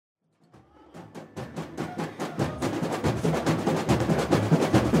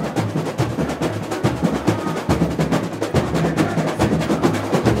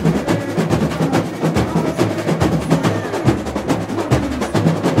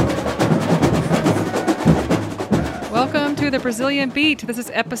The Brazilian Beat. This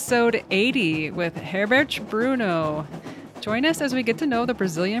is episode 80 with Hebert Bruno. Join us as we get to know the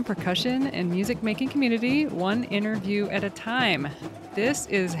Brazilian percussion and music making community, one interview at a time. This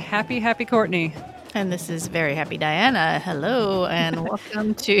is Happy Courtney. And this is Very Happy Diana. Hello, and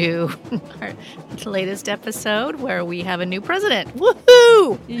welcome to our latest episode where we have a new president.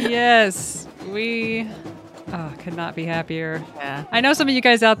 Woohoo! Yes, we could not be happier. Yeah. I know some of you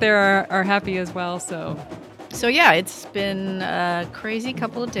guys out there are happy as well, So yeah, it's been a crazy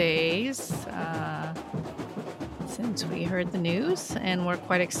couple of days since we heard the news, and we're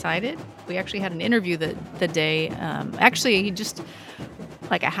quite excited. We actually had an interview the day, actually just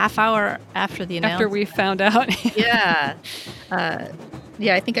like a half hour after the announcement. After we found out. Yeah. I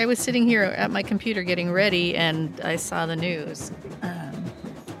think I was sitting here at my computer getting ready, and I saw the news.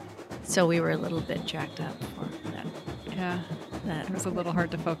 So we were a little bit jacked up for that. Yeah. It was a little hard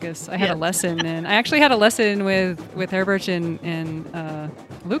to focus. I had a lesson, and I actually had a lesson with Herbert and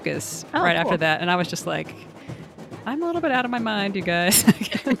Lucas right after that, and I was just like, I'm a little bit out of my mind, you guys. I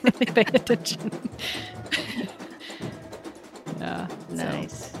can't really pay attention. Yeah.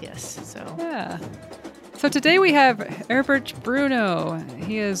 Nice. Yes. Yeah. So today we have Hebert Bruno.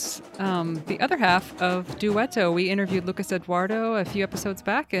 He is the other half of DuettO. We interviewed Lucas Eduardo a few episodes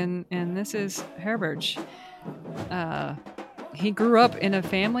back, and this is Hebert. He grew up in a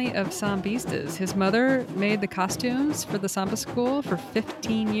family of sambistas. His mother made the costumes for the samba school for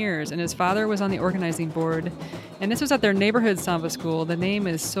 15 years, and his father was on the organizing board. And this was at their neighborhood samba school. The name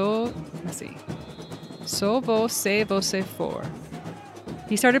is So Você For.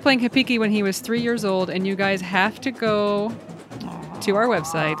 He started playing hipiki when he was 3 years old, and you guys have to go to our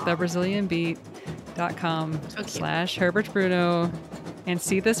website, thebrazilianbeat.com/Hebert Bruno, and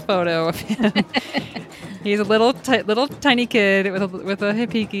see this photo of him. He's a little tiny kid with a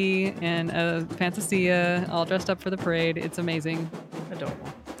hipiki and a fantasia, all dressed up for the parade. It's amazing. Adorable.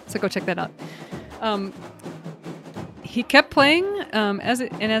 So go check that out. He kept playing, as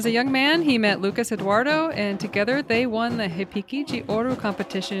a young man, he met Lucas Eduardo, and together they won the Hipiki de Ouro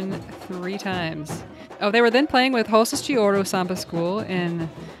competition 3 times. They were then playing with Rosas de Ouro Samba School, and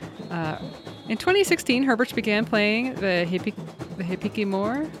in 2016, Herbert began playing the Hipiki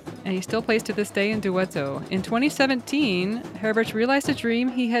more, and he still plays to this day in DuettO. In 2017, Herbert realized a dream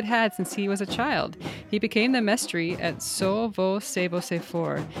he had had since he was a child. He became the mestre at So Você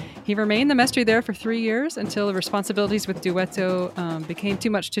For. He remained the mestre there for 3 years until the responsibilities with DuettO became too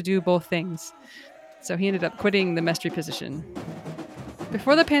much to do both things. So he ended up quitting the mestre position.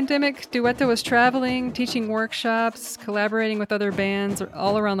 Before the pandemic, DuettO was traveling, teaching workshops, collaborating with other bands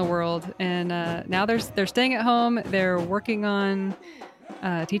all around the world. And now they're staying at home. They're working on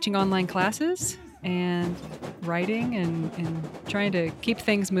teaching online classes and writing and trying to keep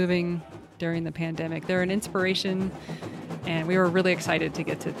things moving during the pandemic. They're an inspiration, and we were really excited to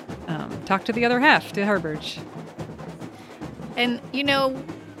get to talk to the other half, to Herbert. And,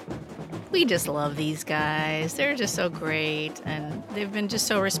 we just love these guys. They're just so great, and they've been just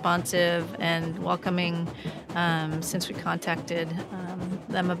so responsive and welcoming since we contacted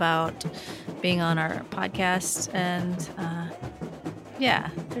them about being on our podcast. And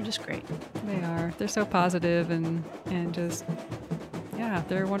they're just great. They are. They're so positive and just,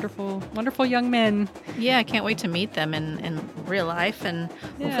 they're wonderful, wonderful young men. Yeah, I can't wait to meet them in real life, and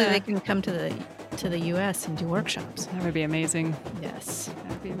hopefully they can come to the U.S. and do workshops. That would be amazing. Yes.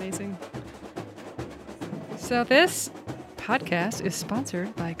 That would be amazing. So this podcast is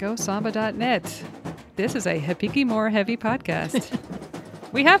sponsored by GoSamba.net. This is a Hipiki More heavy podcast.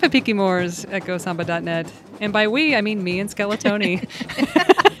 We have Hipiki Mores at GoSamba.net. And by we, I mean me and Skeletoni.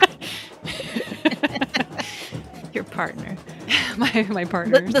 Your partner. my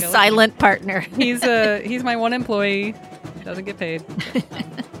partner. The silent partner. He's my one employee. Doesn't get paid.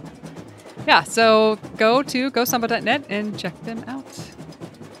 So go to GoSamba.net and check them out.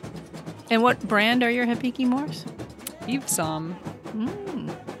 And what brand are your Hipiki Mores? Evsom.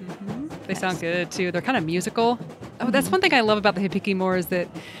 Mm-hmm. They sound good too. They're kind of musical. That's one thing I love about the Hipiki More is that,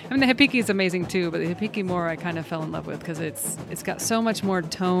 the Hipiki is amazing too, but the Hipiki More I kind of fell in love with because it's got so much more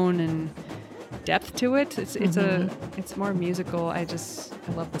tone and depth to it. It's more musical. I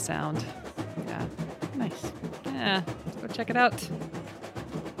love the sound. Yeah. Nice. Yeah. Go check it out.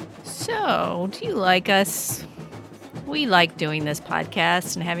 So, do you like us? We like doing this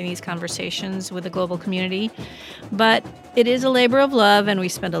podcast and having these conversations with the global community, but it is a labor of love, and we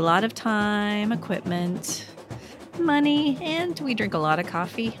spend a lot of time, equipment, money, and we drink a lot of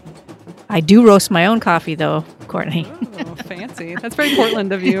coffee. I do roast my own coffee, though, Courtney. Oh, fancy. That's very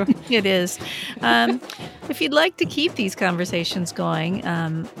Portland of you. It is. If you'd like to keep these conversations going,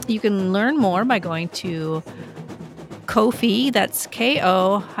 you can learn more by going to Ko-fi, that's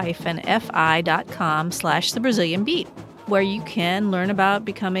ko-fi.com/the Brazilian Beat, where you can learn about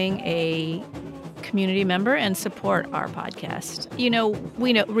becoming a community member and support our podcast.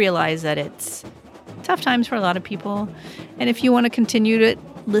 We realize that it's tough times for a lot of people, and if you want to continue to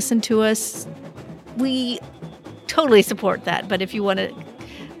listen to us, we totally support that. But if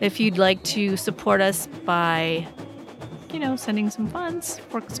you'd like to support us by, sending some funds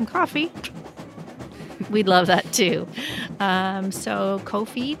for some coffee, we'd love that too. So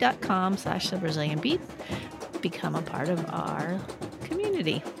ko-fi.com/the Brazilian Beat, become a part of our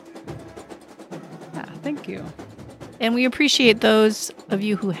community. Yeah, thank you. And we appreciate those of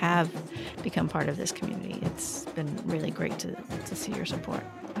you who have become part of this community. It's been really great to see your support.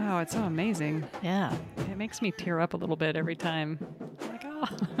 Oh, it's so amazing. Yeah. It makes me tear up a little bit every time. Like, oh.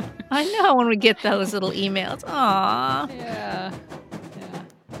 I know when we get those little emails. Aw. Yeah.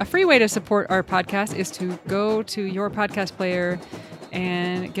 A free way to support our podcast is to go to your podcast player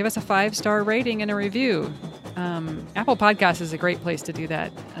and give us a 5-star rating and a review. Apple Podcasts is a great place to do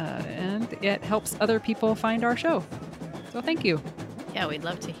that, and it helps other people find our show. So thank you. Yeah, we'd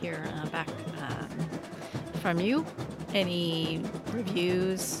love to hear back from you. Any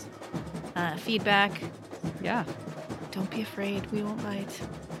reviews, feedback. Yeah. Don't be afraid. We won't bite.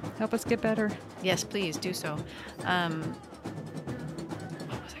 Help us get better. Yes, please do so. What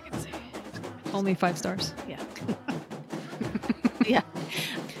was I going to say? Only 5 stars. Yeah. Yeah.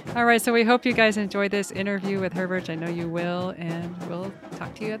 All right, so we hope you guys enjoyed this interview with Hebert. I know you will, and we'll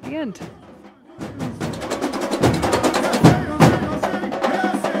talk to you at the end.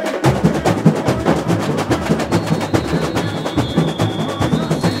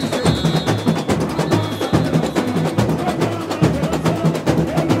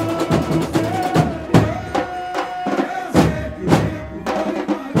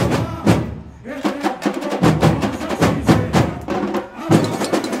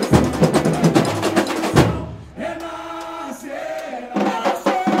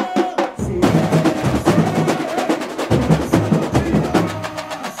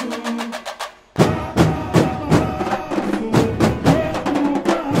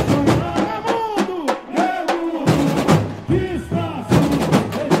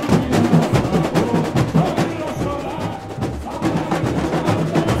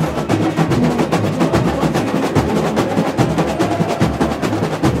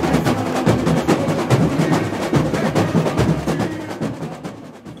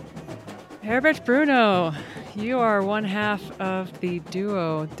 Hebert Bruno, you are one half of the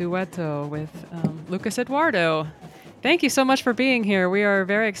DuettO with Lucas Eduardo. Thank you so much for being here. We are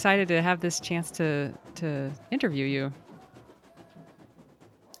very excited to have this chance to interview you.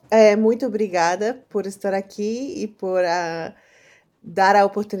 Muito obrigada por estar aqui e por dar a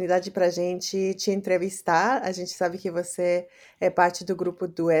oportunidade para a gente te entrevistar. A gente sabe que você é parte do grupo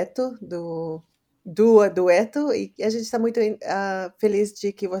DuettO, do DuettO, e a gente está muito feliz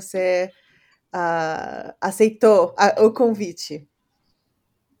de que você aceitou o convite.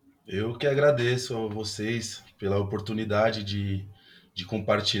 Eu que agradeço a vocês pela oportunidade de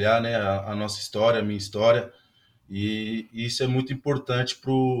compartilhar, né, a nossa história, a minha história, e isso é muito importante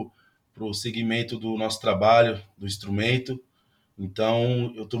para o segmento do nosso trabalho, do instrumento.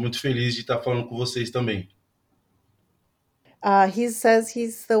 Então, eu estou muito feliz de estar falando com vocês também. He says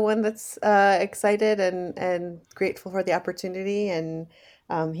he's the one that's excited and grateful for the opportunity, and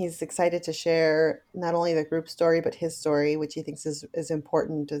he's excited to share not only the group story but his story, which he thinks is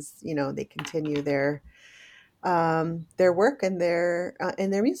important as they continue their work and their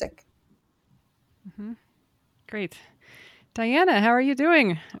music. Mm-hmm. Great. Diana, how are you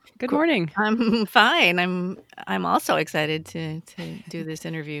doing? Good morning. I'm fine. I'm also excited to do this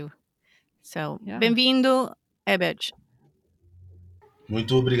interview. So, yeah. Bem-vindo, Hebert.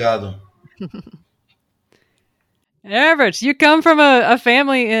 Muito obrigado. Hebert, you come from a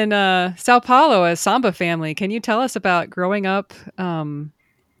family in Sao Paulo, a samba family. Can you tell us about growing up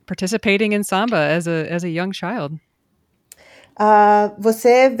participating in samba as a young child?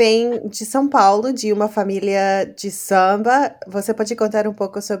 Você vem de São Paulo, de uma família de samba. Você pode contar um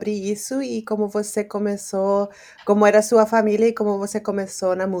pouco sobre isso e como você começou, como era a sua família e como você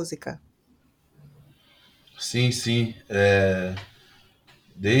começou na música? Sim.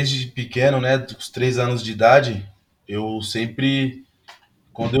 Desde pequeno, né, dos 3 anos de idade, eu sempre...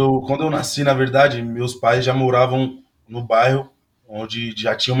 Quando eu nasci, na verdade, meus pais já moravam no bairro onde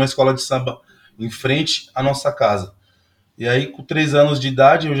já tinha uma escola de samba em frente à nossa casa. E aí, com 3 anos de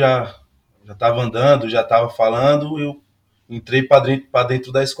idade, eu já estava andando, já estava falando, eu entrei para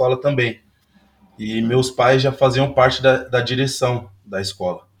dentro da escola também. E meus pais já faziam parte da direção da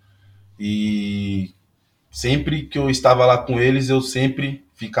escola. E sempre que eu estava lá com eles, eu sempre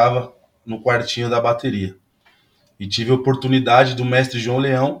ficava no quartinho da bateria. E tive a oportunidade do mestre João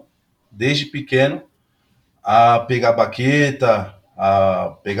Leão, desde pequeno, a pegar baqueta,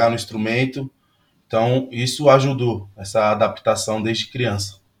 a pegar no instrumento. Então, isso ajudou, essa adaptação desde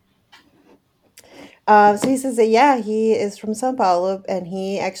criança. So he says that, yeah, he is from Sao Paulo, and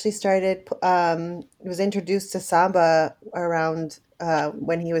he actually was introduced to samba around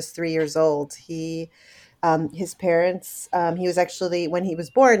when he was 3 years old. His parents, he was actually, when he was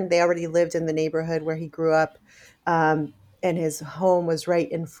born, they already lived in the neighborhood where he grew up, um, and his home was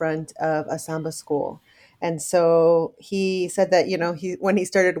right in front of a samba school. And so he said that, when he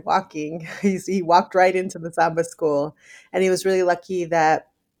started walking, he walked right into the samba school, and he was really lucky that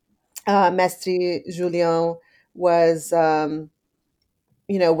Mestre Julian was,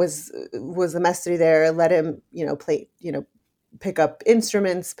 was the mestre there, let him, play, pick up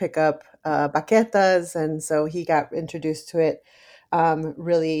instruments, pick up baquetas, and so he got introduced to it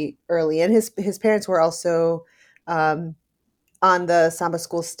really early. And his parents were also um, on the samba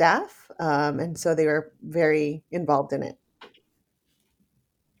school staff, and so they were very involved in it.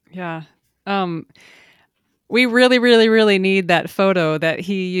 Yeah. Um, we really, really, really need that photo that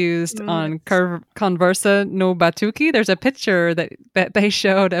he used on Conversa no Batuque. There's a picture that they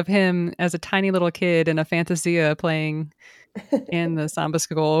showed of him as a tiny little kid in a fantasia playing in the samba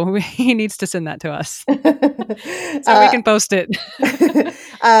school. He needs to send that to us so we can post it.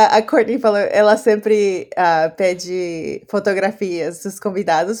 A Courtney falou, ela sempre pede fotografias dos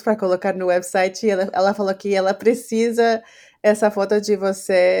convidados para colocar no website. E ela falou que ela precisa essa foto de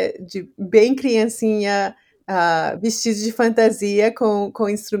você, de bem criancinha, vestido de fantasia com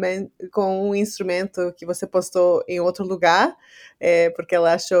um instrumento que você postou em outro lugar, porque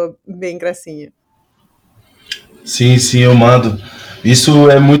ela achou bem gracinha. Sim, sim, eu mando. Isso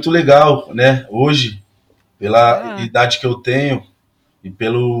é muito legal, né? Hoje, pela idade que eu tenho e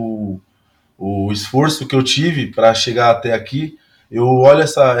pelo o esforço que eu tive para chegar até aqui, eu olho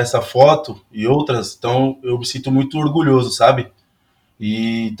essa foto e outras, então eu me sinto muito orgulhoso, sabe?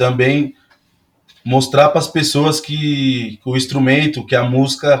 E também mostrar para as pessoas que o instrumento, que a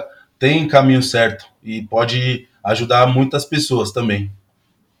música tem caminho certo e pode ajudar muitas pessoas também.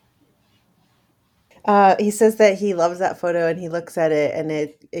 He says that he loves that photo and he looks at it and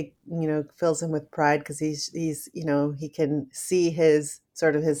it fills him with pride because he's he can see his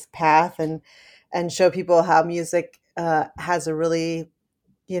sort of his path and show people how music has a really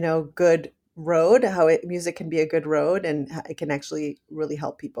good road, how music can be a good road and it can actually really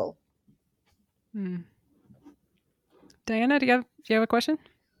help people. Diana, do you have a question?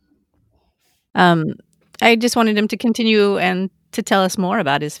 I just wanted him to continue and to tell us more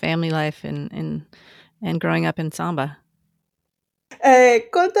about his family life and growing up in samba.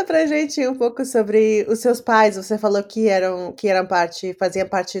 Conta pra gente um pouco sobre os seus pais. Você falou que faziam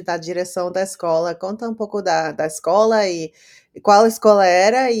parte da direção da escola. Conta um pouco da escola e qual escola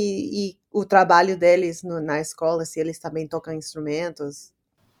era e o trabalho deles na escola, se eles também tocam instrumentos.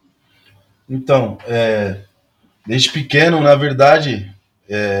 Então, desde pequeno, na verdade,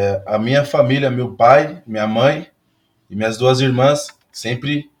 a minha família, meu pai, minha mãe e minhas duas irmãs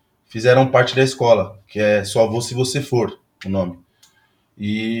sempre fizeram parte da escola, que é Só Vou Se Você For, o nome.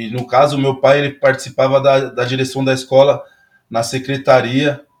 E, no caso, meu pai ele participava da direção da escola na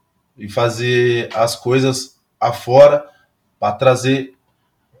secretaria e fazer as coisas afora para trazer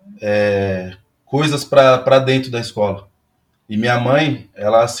coisas para dentro da escola. E minha mãe,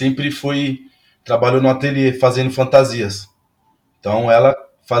 ela sempre trabalhou no ateliê fazendo fantasias. Então, ela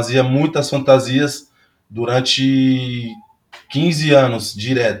fazia muitas fantasias durante 15 anos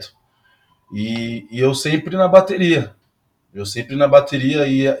direto. E eu sempre na bateria.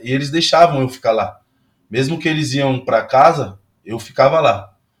 E eles deixavam eu ficar lá. Mesmo que eles iam para casa, eu ficava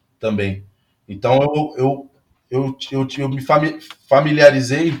lá também. Então eu me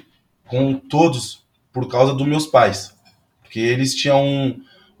familiarizei com todos por causa dos meus pais. Porque eles tinham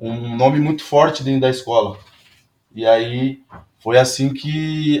um nome muito forte dentro da escola. E aí foi assim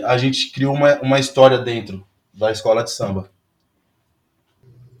que a gente criou uma história dentro da escola de samba.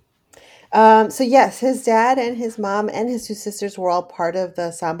 So yes, his dad and his mom and his two sisters were all part of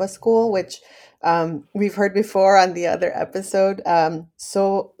the samba school, which we've heard before on the other episode.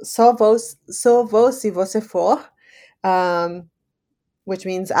 Só vou se você for, which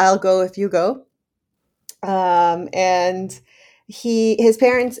means I'll go if you go. And his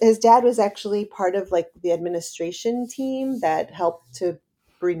dad was actually part of like the administration team that helped to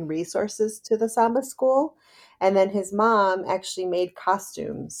bring resources to the samba school. And then his mom actually made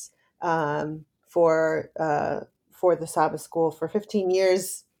costumes for the samba school for 15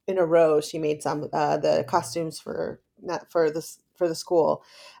 years in a row. She made some the costumes for not for this for the school,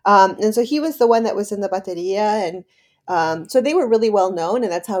 and so he was the one that was in the bateria, and so they were really well known,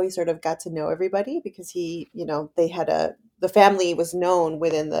 and that's how he sort of got to know everybody because he, they had the family was known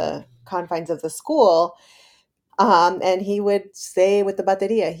within the confines of the school. And he would stay with the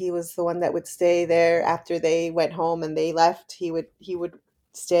bateria. He was the one that would stay there after they went home and they left. He would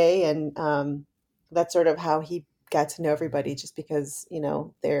stay, and that's sort of how he got to know everybody, just because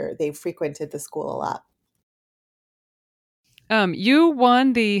they frequented the school a lot. You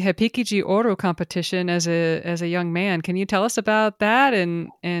won the Hepikiji Oro competition as a young man. Can you tell us about that and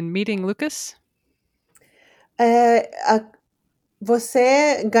meeting Lucas?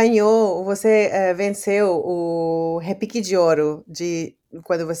 Você venceu o repique de ouro de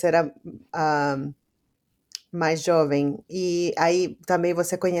quando você era mais jovem, e aí também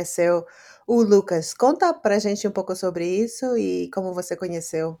você conheceu o Lucas. Conta pra gente um pouco sobre isso e como você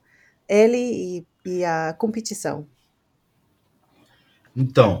conheceu ele e a competição.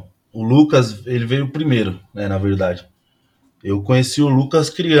 Então, o Lucas, ele veio primeiro, né, na verdade. Eu conheci o Lucas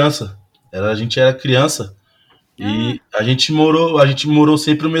criança. A gente era criança e a gente morou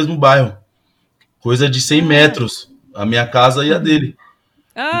sempre no mesmo bairro. Coisa de 100 metros, a minha casa e a dele.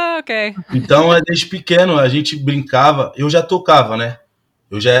 Ah, ok. Então, desde pequeno, a gente brincava. Eu já tocava, né?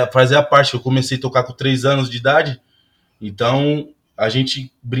 Eu já fazia parte. Eu comecei a tocar com 3 anos de idade. Então, a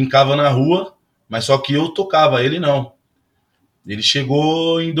gente brincava na rua, mas só que eu tocava, ele não. Ele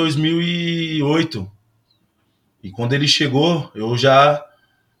chegou em 2008. E quando ele chegou, eu já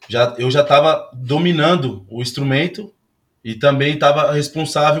estava dominando o instrumento e também estava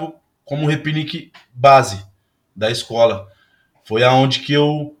responsável como repinique base da escola. Foi aonde que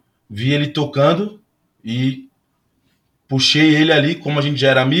eu vi ele tocando e puxei ele ali, como a gente já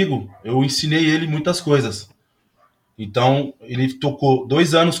era amigo, eu ensinei ele muitas coisas. Então, ele tocou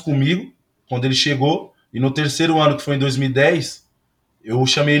 2 anos comigo, quando ele chegou, e no terceiro ano, que foi em 2010, eu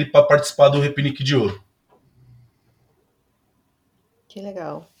chamei ele para participar do Repinique de Ouro. Que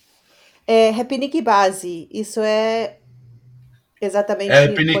legal. Repinique base, isso é exatamente...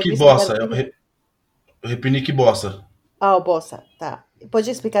 Repinique bossa, o Repinique bossa. Ah, o bossa, tá. Pode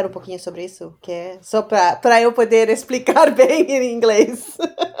explicar um pouquinho sobre isso? Que é só para eu poder explicar bem em inglês.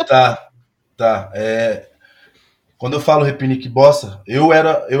 Tá. Quando eu falo Repinique bossa, eu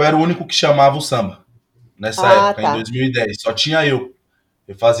era o único que chamava o samba nessa época, em 2010. Só tinha eu.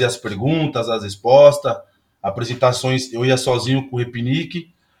 Eu fazia as perguntas, as respostas, apresentações, eu ia sozinho com o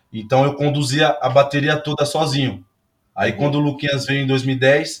Repinique, então eu conduzia a bateria toda sozinho. Aí quando o Luquinhas veio em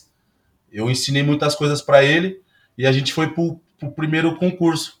 2010, eu ensinei muitas coisas para ele e a gente foi pro primeiro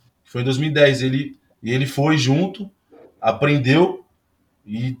concurso, que foi em 2010. Ele foi junto, aprendeu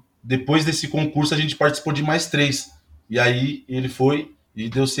e depois desse concurso a gente participou de mais 3. E aí ele foi e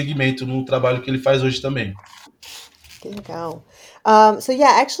deu seguimento no trabalho que ele faz hoje também. Legal. So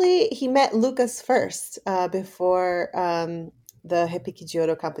yeah, actually he met Lucas first before the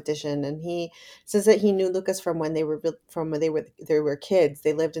Hepikiji competition, and he says that he knew Lucas from when they were kids.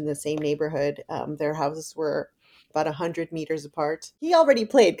 They lived in the same neighborhood. Their houses were about 100 meters apart. He already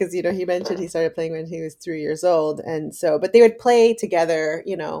played because he mentioned he started playing when he was 3 years old, and so but they would play together,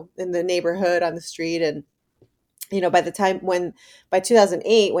 in the neighborhood on the street. And by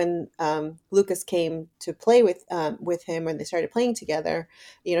 2008, when Lucas came to play with him, when they started playing together,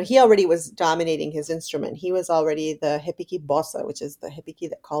 he already was dominating his instrument. He was already the hepiki bossa, which is the hepiki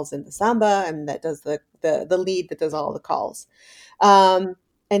that calls in the samba and that does the lead that does all the calls.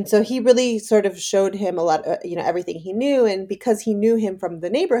 And so he really sort of showed him a lot, everything he knew. And because he knew him from the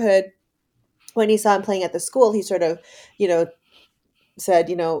neighborhood, when he saw him playing at the school, he sort of, said,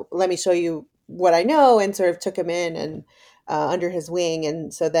 let me show you what I know, and sort of took him in and under his wing.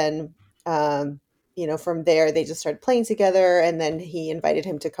 And so then, from there, they just started playing together. And then he invited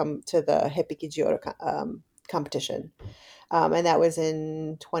him to come to the Hepikiji competition. And that was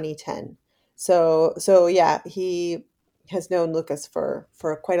in 2010. So yeah, he has known Lucas for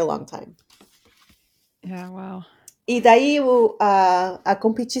quite a long time. Yeah, wow. E daí a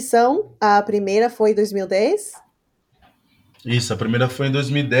competição, a primeira foi em 2010? Isso, a primeira foi em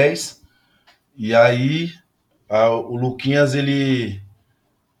 2010. E aí, o Luquinhas, ele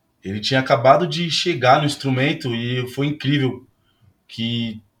tinha acabado de chegar no instrumento e foi incrível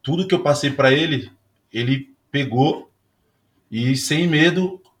que tudo que eu passei para ele pegou e sem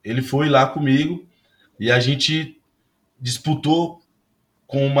medo, ele foi lá comigo e a gente disputou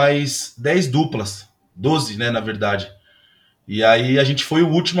com mais 10 duplas, 12, né, na verdade. E aí a gente foi o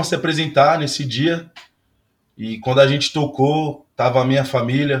último a se apresentar nesse dia e quando a gente tocou, tava a minha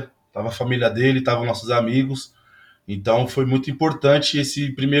família, tava a família dele, estavam nossos amigos. Então foi muito importante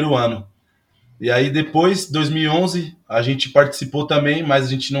esse primeiro ano. E aí depois, 2011, a gente participou também, mas a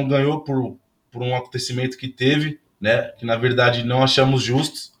gente não ganhou por um acontecimento que teve, né? Que na verdade não achamos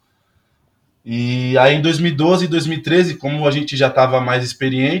justos. E aí em 2012 e 2013, como a gente já estava mais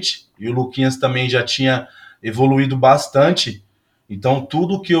experiente e o Luquinhas também já tinha evoluído bastante, então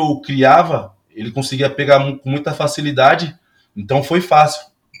tudo que eu criava, ele conseguia pegar com muita facilidade, então foi fácil.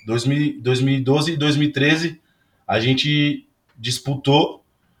 2012 e 2013 a gente disputou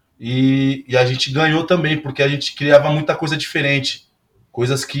e a gente ganhou também, porque a gente criava muita coisa diferente,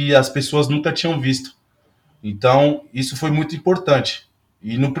 coisas que as pessoas nunca tinham visto. Então, isso foi muito importante.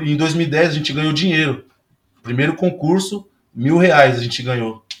 E em 2010 a gente ganhou dinheiro. Primeiro concurso, R$ 1.000 a gente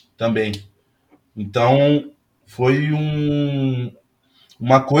ganhou também. Então, foi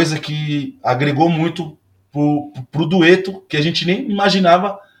uma coisa que agregou muito pro dueto, que a gente nem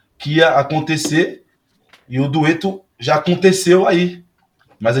imaginava que ia acontecer. E o dueto já aconteceu aí,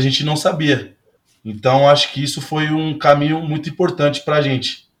 mas a gente não sabia. Então, acho que isso foi um caminho muito importante para a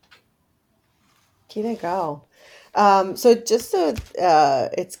gente. Que legal. So just so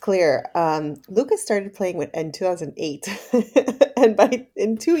it's clear, Lucas started playing in 2008, and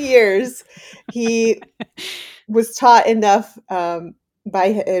in 2 years, he was taught enough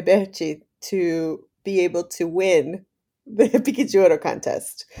by Heberti to be able to win the Pikachu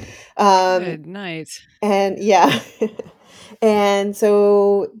contest. Good night. And yeah. And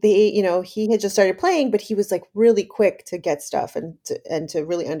so he had just started playing, but he was like really quick to get stuff and to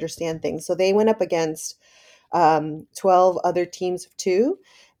really understand things. So they went up against 12 other teams of two,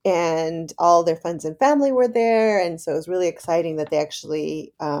 and all their friends and family were there. And so it was really exciting that they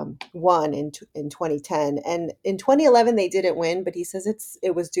actually won in 2010. And in 2011, they didn't win, but he says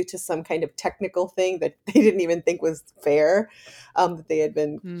it was due to some kind of technical thing that they didn't even think was fair, that they had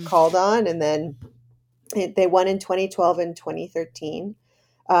been called on. And then they won in 2012 and 2013.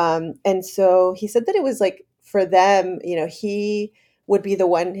 And so he said that it was like, for them, he would be the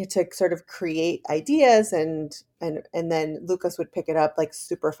one to sort of create ideas, and then Lucas would pick it up like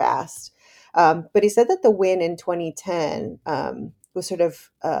super fast. But he said that the win in 2010 was sort of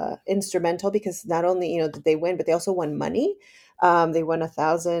instrumental, because not only did they win, but they also won money. They won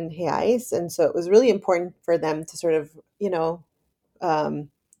 1,000 reais, and so it was really important for them to sort of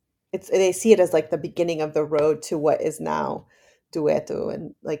they see it as like the beginning of the road to what is now DuettO,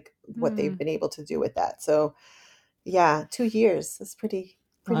 and like what they've been able to do with that. So yeah, 2 years. That's pretty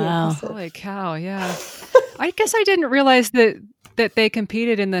Wow. impressive. Holy cow, yeah. I guess I didn't realize that they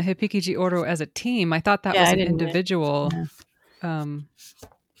competed in the Hipikiji Oro as a team. I thought that was an individual,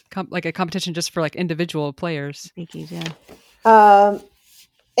 like a competition just for like individual players.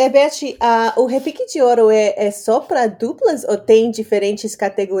 Beth, o Repique de Ouro é só para duplas, ou tem diferentes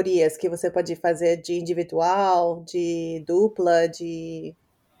categorias que você pode fazer de individual, de dupla, de...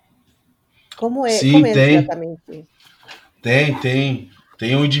 Como é, Sim, como é tem. exatamente?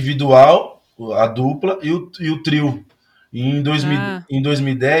 Tem o individual, a dupla e o trio. E em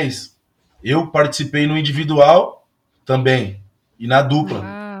 2010, eu participei no individual também, e na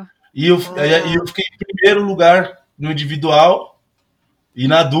dupla. E eu fiquei em primeiro lugar no individual e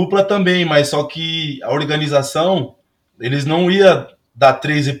na dupla também, mas só que a organização, eles não iam dar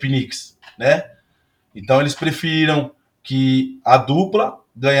 3 Epinics, né? Então eles preferiram que a dupla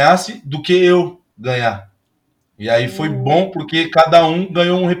ganhasse do que eu ganhar. E aí foi bom porque cada um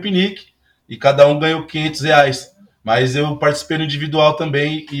ganhou um Repinique e cada um ganhou R$ 500. Mas eu participei no individual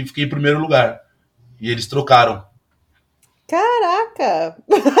também e fiquei em primeiro lugar. E eles trocaram. Caraca!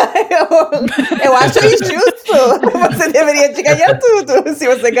 Eu acho injusto. Você deveria te ganhar tudo. Se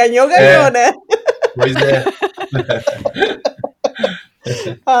você ganhou, né? Pois é.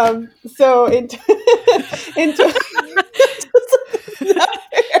 So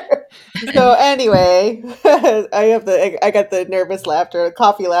so anyway, I got the nervous laughter,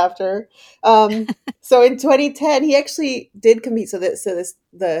 coffee laughter. So in 2010, he actually did compete.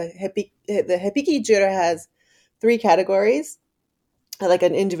 The Hipiki Judo has 3 categories, like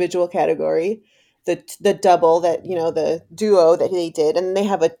an individual category, the double that the duo that they did, and they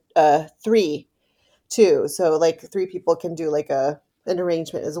have a 3 too. So like 3 people can do like an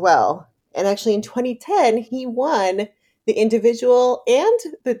arrangement as well. And actually in 2010, he won the individual and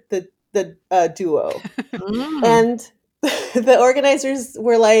the duo. And the organizers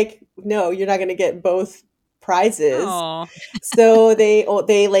were like, no, you're not going to get both prizes. Aww. So they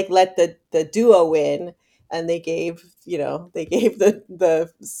like let the duo win, and they gave the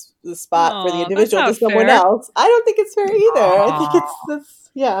spot for the individual to someone else. I don't think it's fair either. I think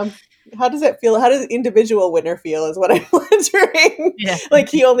it's how does it feel? How does the individual winner feel is what I'm wondering. Yeah. Like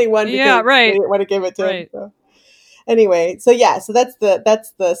he only won because right. they didn't want to give it to him. So. Anyway, so yeah, so that's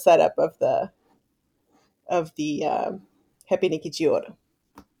the setup of the Hepiniki Chioro.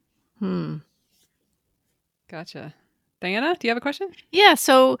 Gotcha. Diana, do you have a question? Yeah,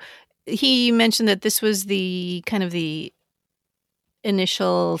 so he mentioned that this was the kind of the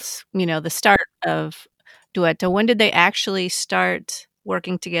initial, the start of DuettO. When did they actually start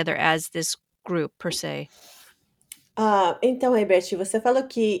working together as this group, per se? Então, Herbert, você falou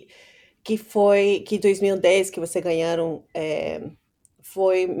que foi que 2010 que você ganharam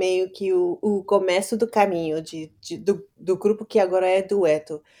foi meio que o começo do caminho do grupo que agora é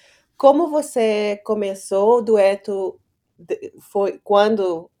DuettO. Como você começou o DuettO? Foi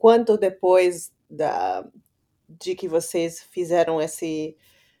quando depois de que vocês fizeram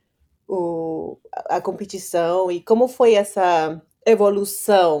a competição e como foi essa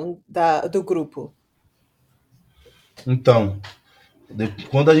evolução do grupo? Então,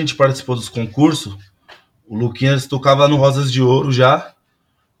 quando a gente participou dos concursos, o Luquinhas tocava no Rosas de Ouro já,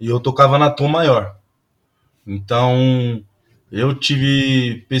 e eu tocava na Tom Maior. Então, eu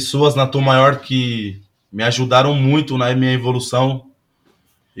tive pessoas na Tom Maior que me ajudaram muito na minha evolução.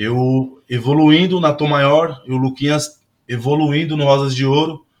 Eu evoluindo na Tom Maior e o Luquinhas evoluindo no Rosas de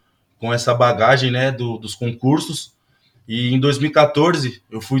Ouro, com essa bagagem, né, dos concursos. E em 2014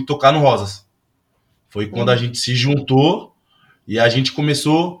 eu fui tocar no Rosas. Foi quando a gente se juntou e a gente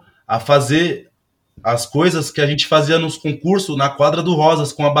começou a fazer as coisas que a gente fazia nos concursos na quadra do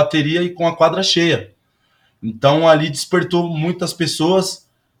Rosas, com a bateria e com a quadra cheia. Então ali despertou muitas pessoas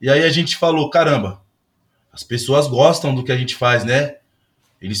e aí a gente falou, caramba, as pessoas gostam do que a gente faz, né?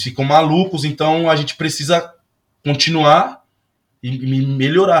 Eles ficam malucos, então a gente precisa continuar e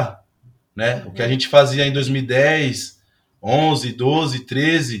melhorar, né? O que a gente fazia em 2010, 11, 12,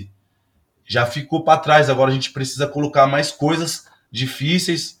 13, já ficou para trás. Agora a gente precisa colocar mais coisas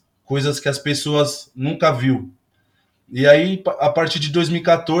difíceis, coisas que as pessoas nunca viu. E aí, a partir de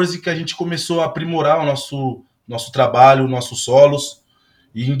 2014, que a gente começou a aprimorar o nosso trabalho, nossos solos.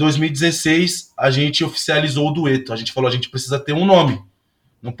 E em 2016, a gente oficializou o dueto. A gente falou, a gente precisa ter um nome.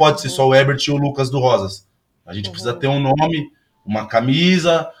 Não pode ser só o Hebert e o Lucas do Rosas. A gente precisa ter um nome, uma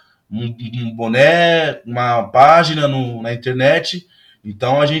camisa, um boné, uma página na internet.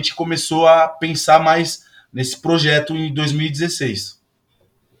 Então, a gente começou a pensar mais nesse projeto em 2016.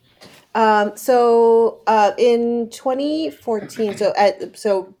 In 2014,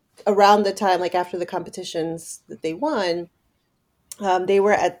 so around the time, like after the competitions that they won, they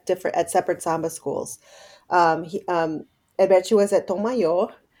were at separate samba schools. Alberto was at Tom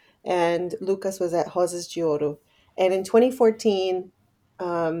Maior, and Lucas was at Rosas de Ouro. And in 2014,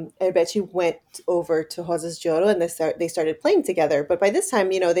 Alberto went over to Rosas de Ouro, and they started playing together. But by this time,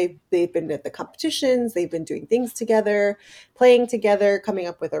 they've been at the competitions, they've been doing things together, playing together, coming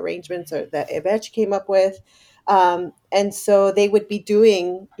up with arrangements that Alberto came up with. And so they would be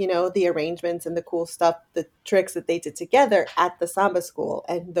doing, the arrangements and the cool stuff, the tricks that they did together at the samba school.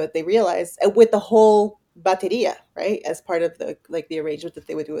 And that they realized with the whole bateria, right, as part of the arrangement that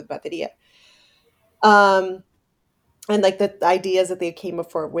they would do with bateria. And like the ideas that they came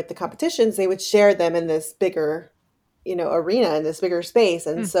up for with the competitions, they would share them in this bigger, arena, in this bigger space.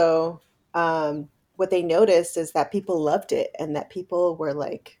 And so what they noticed is that people loved it and that people were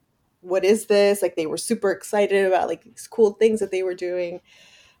like, what is this? Like they were super excited about like these cool things that they were doing.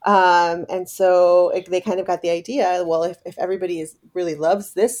 And so they kind of got the idea, well, if everybody really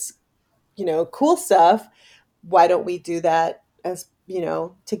loves this, cool stuff, why don't we do that as,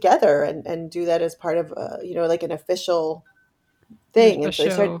 together and do that as part of, like an official thing. And so they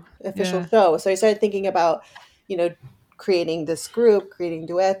started official show. So I started thinking about, creating this group, creating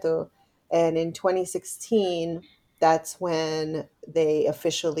DuettO. And in 2016, that's when they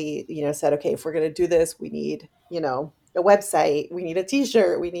officially, said, okay, if we're going to do this, we need, a website, we need a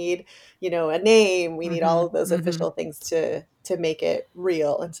t-shirt, we need, a name, we need all of those official things to make it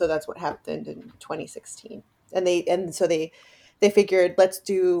real. And so that's what happened in 2016. And so they figured,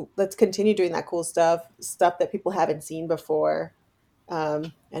 let's continue doing that cool stuff that people haven't seen before,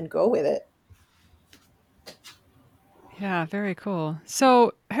 and go with it. Yeah, very cool.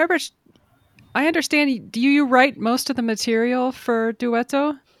 So, Herbert, I understand, do you write most of the material for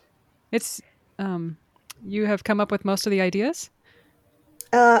DuettO? It's, you have come up with most of the ideas?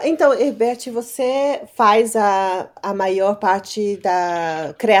 Então, Herbert, você faz a maior parte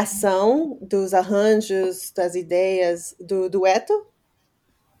da criação, dos arranjos, das ideias do DuettO?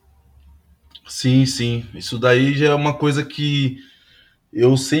 Sim, sim. Isso daí já é uma coisa que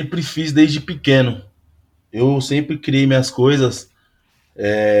eu sempre fiz desde pequeno. Eu sempre criei minhas coisas.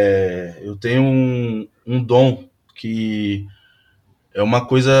 Eu tenho um dom que é uma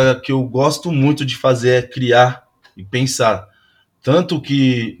coisa que eu gosto muito de fazer, é criar. e pensar. Tanto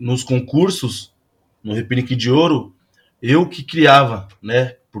que nos concursos, no Repinique de Ouro, eu que criava,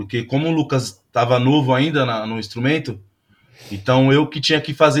 né? Porque como o Lucas estava novo ainda no instrumento, então eu que tinha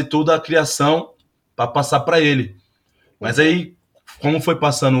que fazer toda a criação para passar para ele. Mas aí, como foi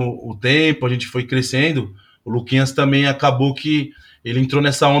passando o tempo, a gente foi crescendo, o Luquinhas também acabou que ele entrou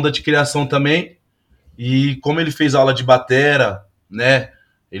nessa onda de criação também, e como ele fez aula de batera, né,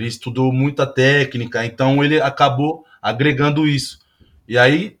 ele estudou muita técnica, então ele acabou agregando isso. E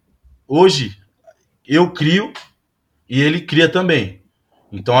aí, hoje, eu crio e ele cria também.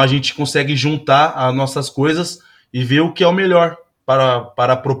 Então a gente consegue juntar as nossas coisas e ver o que é o melhor para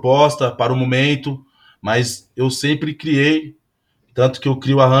a proposta, para o momento. Mas eu sempre criei, tanto que eu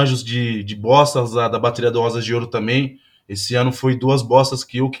crio arranjos de bossas da bateria do Rosas de Ouro também. Esse ano foi 2 bossas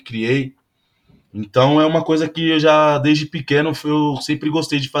que eu que criei. Então é uma coisa que eu já, desde pequeno, eu sempre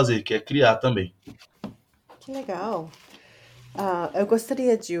gostei de fazer, que é criar também. Que legal. Eu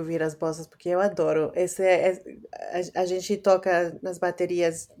gostaria de ouvir as bossas, porque eu adoro. A gente toca nas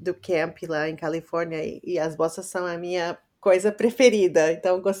baterias do camp lá em Califórnia e as bossas são a minha coisa preferida.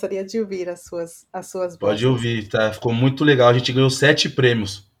 Então, eu gostaria de ouvir as suas Pode bossas. ouvir, tá? Ficou muito legal. A gente ganhou 7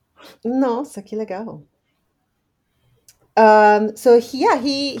 prêmios. Nossa, que legal. So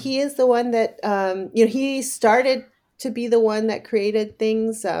he is the one that he started to be the one that created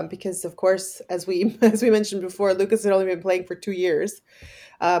things because of course as we as we mentioned before, Lucas had only been playing for 2 years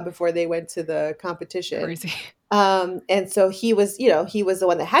before they went to the competition. Crazy. And so he was the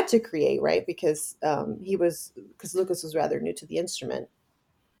one that had to create, right? Because Lucas was rather new to the instrument.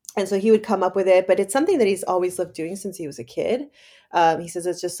 And so he would come up with it, but it's something that he's always loved doing since he was a kid. He says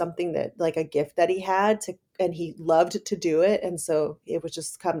it's just something that, like a gift that he had and he loved to do it. And so it would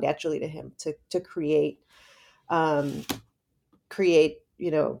just come naturally to him to create, those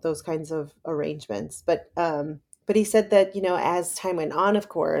kinds of arrangements. But he said that, as time went on, of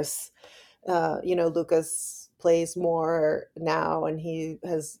course, Lucas plays more now and he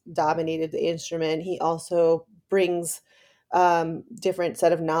has dominated the instrument. He also brings different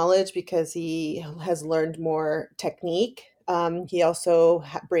set of knowledge because he has learned more technique. He also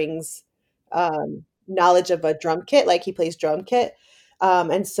brings knowledge of a drum kit, like he plays drum kit.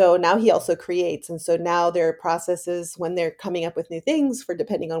 And so now he also creates. And so now there are processes when they're coming up with new things for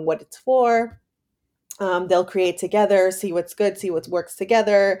depending on what it's for. They'll create together, see what's good, see what works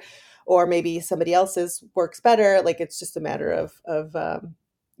together, or maybe somebody else's works better. Like it's just a matter of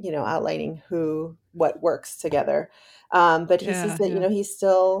outlining what works together. But he says that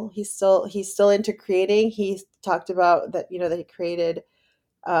he's still into creating. He talked about that that he created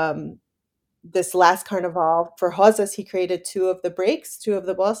this last carnival for Rosas. He created 2 of the breaks, 2 of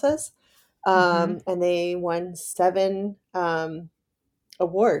the bossas, and they won 7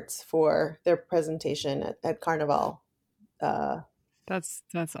 awards for their presentation at Carnival. That's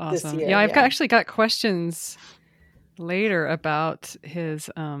awesome. This year, yeah, I've actually got questions later about his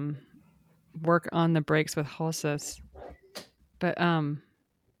work on the breaks with Rosas. But I'm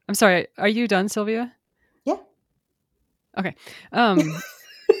sorry, are you done, Sylvia? Yeah. Okay.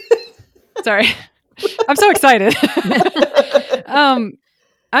 Sorry. I'm so excited.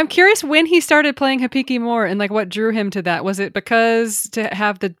 I'm curious when he started playing Hipiki more and like what drew him to that. Was it because to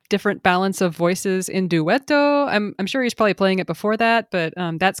have the different balance of voices in DuettO? I'm sure he's probably playing it before that, but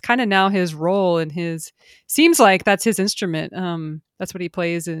that's kind of now his role and seems like that's his instrument. That's what he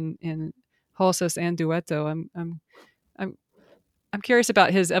plays in Rosas and DuettO. I'm curious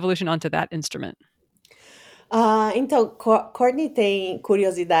about his evolution onto that instrument. Então, Courtney tem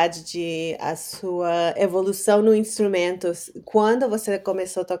curiosidade de a sua evolução no instrumento. Quando você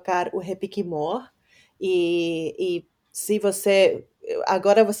começou a tocar o repique mor e se você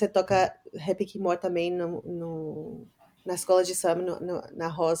agora você toca repique mor também na escola de samba na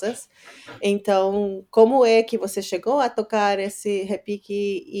Rosas. Então, como é que você chegou a tocar esse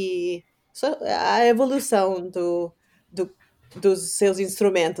repique e a evolução dos seus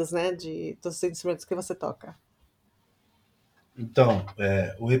instrumentos, né? Dos instrumentos que você toca. Então,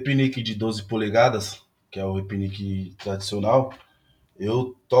 o repinique de 12 polegadas, que é o repinique tradicional,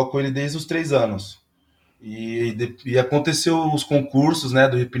 eu toco ele desde os 3 anos. E aconteceu os concursos, né,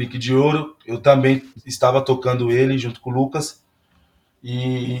 do repinique de ouro. Eu também estava tocando ele junto com o Lucas.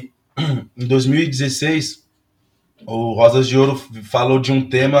 E em 2016, o Rosas de Ouro falou de um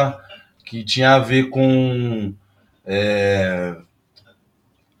tema que tinha a ver com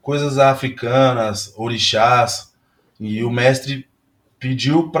coisas africanas, orixás, e o mestre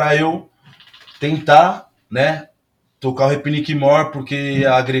pediu para eu tentar, né, tocar o repinique mor, porque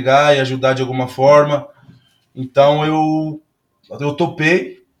ia agregar e ajudar de alguma forma. Então eu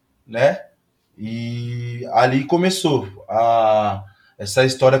topei, né, E ali começou essa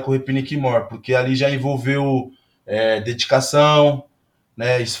história com o Repinique Mor, porque ali já envolveu dedicação,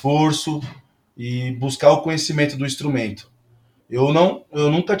 né, esforço e buscar o conhecimento do instrumento. Eu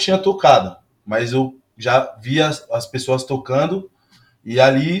nunca tinha tocado, mas eu já via as pessoas tocando e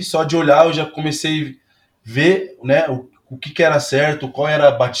ali só de olhar eu já comecei a ver, né, o que era certo, qual era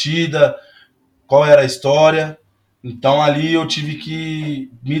a batida, qual era a história. Então ali eu tive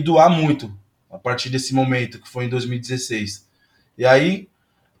que me doar muito a partir desse momento, que foi em 2016. E aí,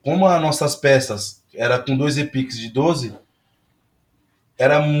 como as nossas peças era com 2 repiques de 12,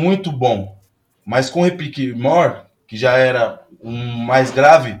 era muito bom. Mas com o repique maior, que já era um mais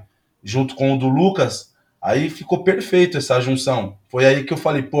grave, junto com o do Lucas, aí ficou perfeito essa junção. Foi aí que eu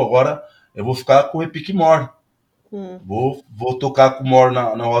falei, pô, agora eu vou ficar com o repique maior. Vou tocar com o Mor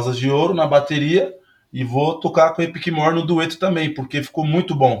na Rosas de Ouro, na bateria, e vou tocar com o Epic Mor no dueto também, porque ficou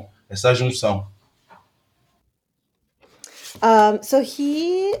muito bom essa junção. So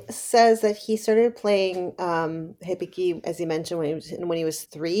he says that he started playing hipiki, as he mentioned, when he was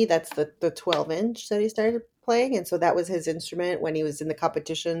 3. That's the 12-inch that he started playing, and so that was his instrument when he was in the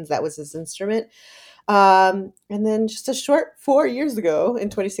competitions. That was his instrument. And then just a short 4 years ago, in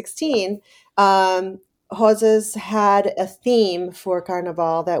 2016, Rosas had a theme for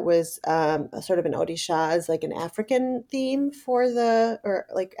Carnival that was a sort of an Odisha, like an African theme or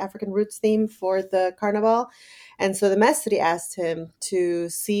like African roots theme for the Carnival. And so the Mestre asked him to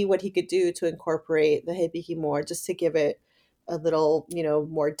see what he could do to incorporate the Hepiki more, just to give it a little,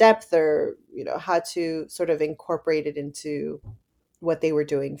 more depth, or, how to sort of incorporate it into what they were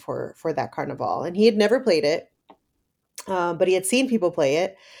doing for that Carnival. And he had never played it, but he had seen people play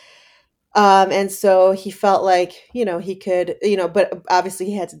it. And so he felt like, he could, but obviously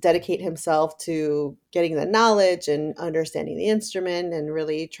he had to dedicate himself to getting the knowledge and understanding the instrument and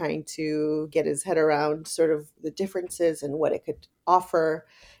really trying to get his head around sort of the differences and what it could offer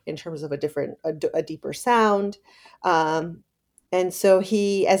in terms of a deeper sound. And so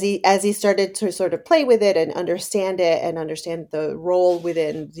as he started to sort of play with it and understand the role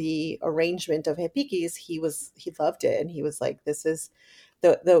within the arrangement of hepikis, he loved it. And he was like, this is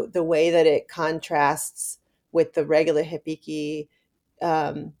the way that it contrasts with the regular hepiki,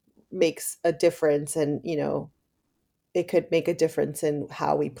 makes a difference. And, it could make a difference in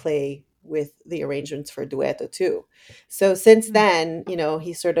how we play with the arrangements for DuettO too. So since then,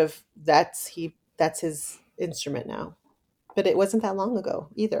 he sort of, that's his instrument now. But it wasn't that long ago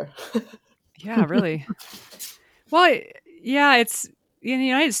either. Yeah, really. Well, yeah, it's in the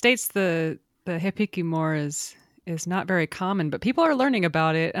United States, the hipikimor is not very common, but people are learning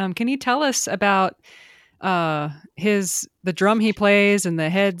about it. Can you tell us about the drum he plays and the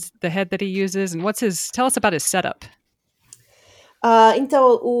head that he uses, and tell us about his setup?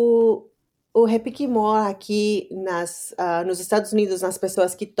 Então, o hepikimor aqui nos Estados Unidos, nas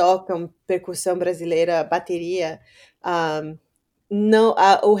pessoas que tocam percussão brasileira, bateria, não,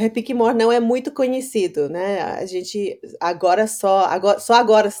 o hepikimor não é muito conhecido, né? A gente só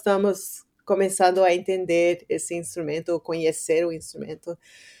agora estamos começando a entender esse instrumento, ou conhecer o instrumento.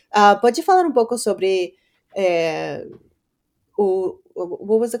 Pode falar um pouco sobre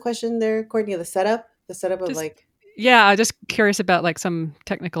what was the question there, Courtney? The setup of like... Yeah, just curious about like some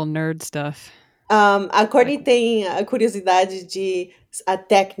technical nerd stuff. A Courtney tem a curiosidade de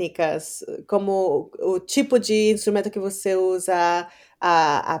técnicas, como o tipo de instrumento que você usa,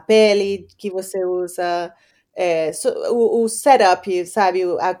 a pele que você usa, o setup, sabe?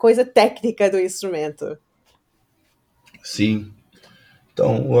 A coisa técnica do instrumento. Sim.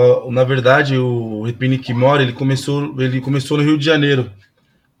 Então, na verdade, o Repinique Mor, ele começou no Rio de Janeiro,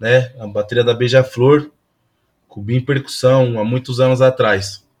 né? A bateria da Beija-Flor, cubinho percussão, há muitos anos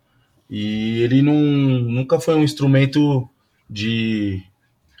atrás. E ele nunca foi um instrumento de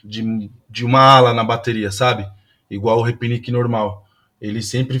uma ala na bateria, sabe? Igual o repinique normal. Ele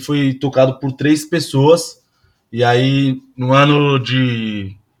sempre foi tocado por 3 pessoas. E aí, no ano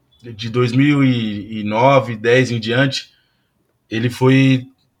de 2009, 10 em diante, ele foi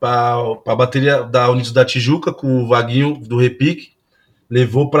para a bateria da Unidos da Tijuca com o Vaguinho do repique,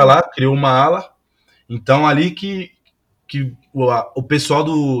 levou para lá, criou uma ala. Então, ali que o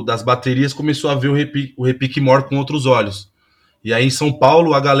pessoal das baterias começou a ver o repique mor com outros olhos. E aí em São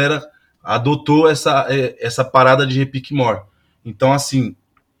Paulo a galera adotou essa parada de repique mor. Então, assim,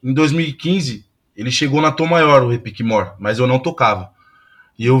 em 2015 ele chegou na Tom Maior, o repique mor, mas eu não tocava.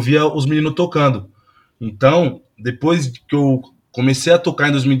 E eu via os meninos tocando. Então, depois que eu comecei a tocar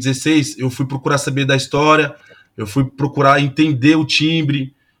em 2016, eu fui procurar saber da história, eu fui procurar entender o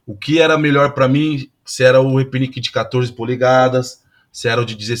timbre, o que era melhor para mim, se era o repinique de 14 polegadas, se era o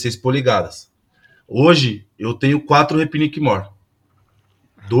de 16 polegadas. Hoje eu tenho 4 Repinique More.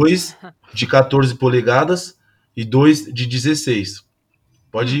 2 de 14 polegadas e 2 de 16.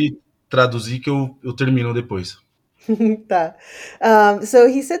 Pode traduzir que eu termino depois. Tá. So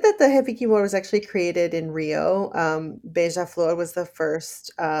he said that the hippie keyboard was actually created in Rio. Beija-Flor was the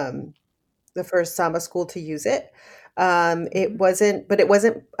first samba school to use it. It wasn't, but it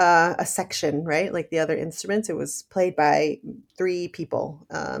wasn't a section, right? Like the other instruments, it was played by 3 people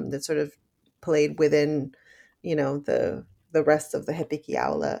that sort of played within, the rest of the hipiki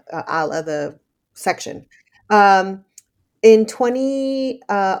ala, the section. Um, in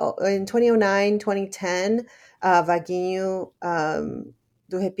 2009, 2010, Vaguinho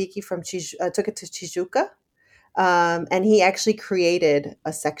do Repique from took it to Tijuca, and he actually created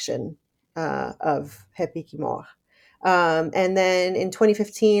a section of Repique Mor. And then in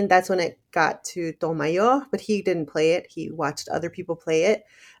 2015, that's when it got to Tom Mayor, but he didn't play it. He watched other people play it.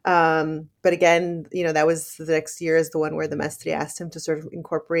 But again, that was the next year is the one where the Mestre asked him to sort of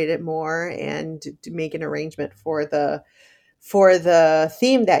incorporate it more and to make an arrangement for the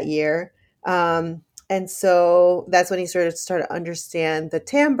theme that year. And so that's when he sort of started to understand the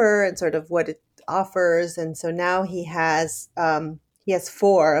timbre and sort of what it offers. And so now he has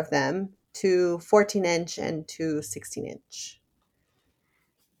 4 of them, 2 14-inch and 2 16-inch.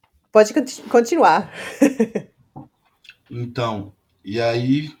 Pode continuar. Então, e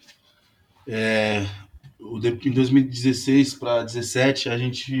aí, em 2016 para 2017, a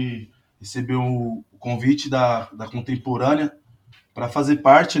gente recebeu o convite da Contemporânea para fazer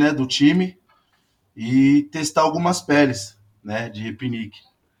parte, né, do time e testar algumas peles, né, de repinique.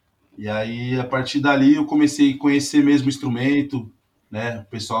 E aí, a partir dali, eu comecei a conhecer mesmo o instrumento, né, o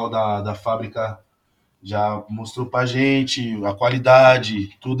pessoal da fábrica já mostrou pra gente a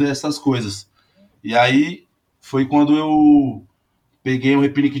qualidade, tudo essas coisas. E aí, foi quando eu peguei um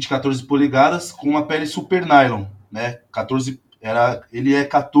repinique de 14 polegadas com uma pele super nylon, né, ele é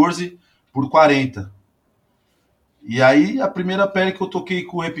 14 por 40. E aí, a primeira pele que eu toquei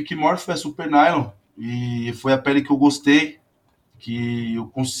com o Repique Morph foi a Super Nylon. E foi a pele que eu gostei, que eu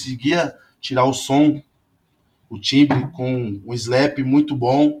conseguia tirar o som, o timbre com um slap muito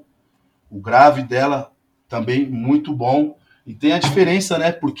bom, o grave dela também muito bom. E tem a diferença,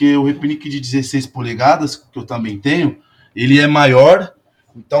 né? Porque o Repique de 16 polegadas, que eu também tenho, ele é maior,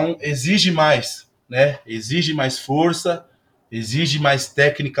 então exige mais, né? Exige mais força, exige mais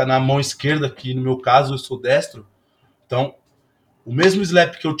técnica na mão esquerda, que no meu caso eu sou destro. Então, o mesmo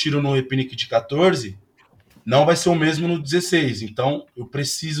slap que eu tiro no Repinique de 14 não vai ser o mesmo no 16. Então, eu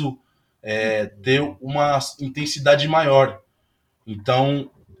preciso ter uma intensidade maior.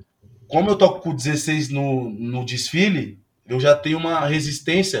 Então, como eu toco com 16 no desfile, eu já tenho uma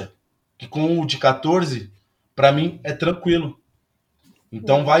resistência que com o de 14, para mim, é tranquilo.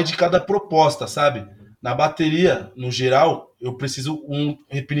 Então, vai de cada proposta, sabe? Na bateria, no geral, eu preciso um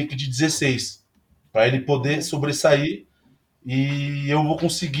Repinique de 16 para ele poder sobressair e eu vou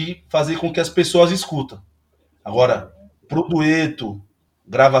conseguir fazer com que as pessoas escutam. Agora, pro dueto,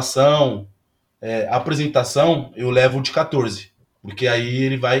 gravação, apresentação, eu levo de 14, porque aí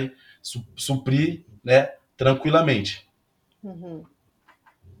ele vai suprir, né, tranquilamente. Mm-hmm.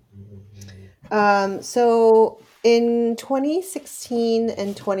 So in 2016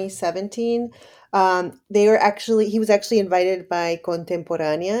 and 2017, he was actually invited by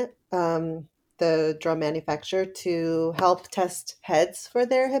Contemporánea, the drum manufacturer, to help test heads for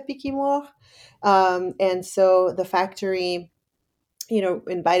their Hepikimor. And so the factory,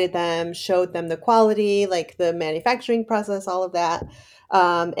 invited them, showed them the quality, like the manufacturing process, all of that.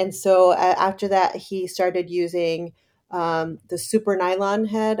 And so after that, he started using the super nylon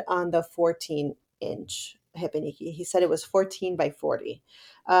head on the 14-inch Hepiniki. He said it was 14 by 40.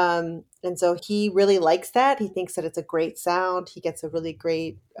 And so he really likes that. He thinks that it's a great sound. He gets a really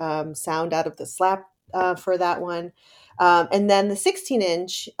great sound out of the slap for that one. And then the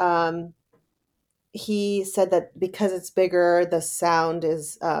 16-inch, he said that because it's bigger, the sound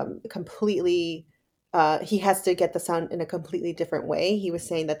is completely, he has to get the sound in a completely different way. He was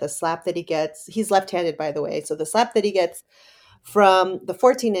saying that the slap that he gets, he's left-handed, by the way, so the slap that he gets from the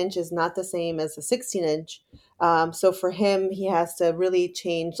 14-inch is not the same as the 16-inch. So for him, he has to really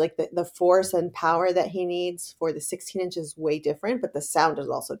change, like the force and power that he needs for the 16-inch is way different, but the sound is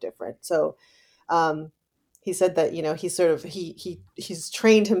also different. So he said that, he's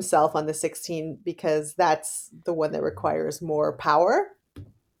trained himself on the 16 because that's the one that requires more power.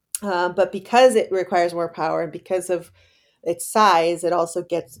 But because it requires more power and because of its size, it also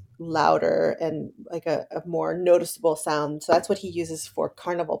gets louder and like a more noticeable sound. So that's what he uses for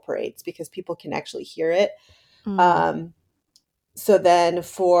carnival parades because people can actually hear it. So then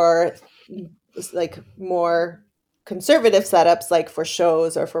for like more conservative setups, like for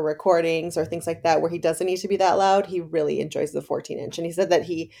shows or for recordings or things like that, where he doesn't need to be that loud, he really enjoys the 14 inch. And he said that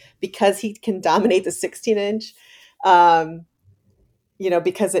because he can dominate the 16 inch, um,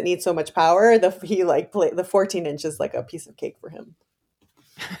 because it needs so much power, the 14 inch is like a piece of cake for him.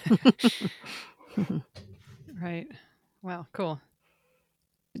 Right. Wow. Cool.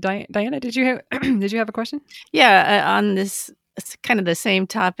 Diana, did you have a question? Yeah, on this, it's kind of the same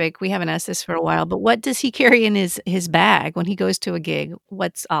topic. We haven't asked this for a while, but what does he carry in his bag when he goes to a gig?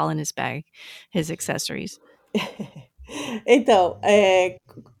 What's all in his bag? His accessories. Então,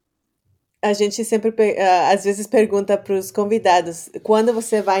 a gente sempre, às vezes, pergunta para os convidados, quando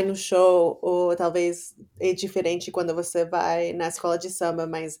você vai no show, ou talvez é diferente quando você vai na escola de samba,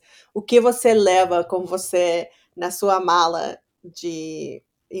 mas o que você leva com você na sua mala de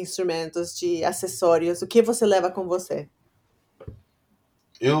instrumentos, de acessórios? O que você leva com você?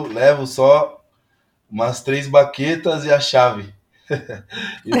 Eu levo só umas 3 baquetas e a chave.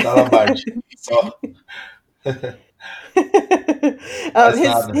 E o talabarte. Só, um, mais his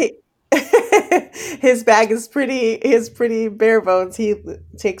nada. he, his bag is pretty bare bones. He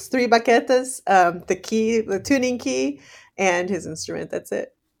takes 3 baquetas, the tuning key, and his instrument. That's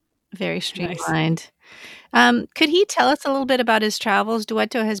it. Very Nice. streamlined. Could he tell us a little bit about his travels?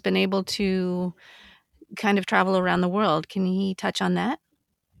 DuettO has been able to kind of travel around the world. Can he touch on that?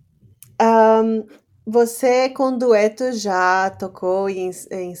 Você com dueto já tocou e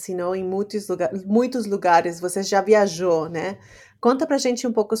ensinou em muitos lugares. Você já viajou, né? Conta pra gente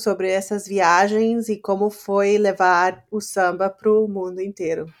um pouco sobre essas viagens e como foi levar o samba pro mundo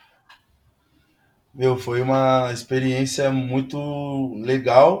inteiro. Meu, foi uma experiência muito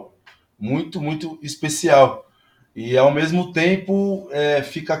legal, muito, muito especial. E ao mesmo tempo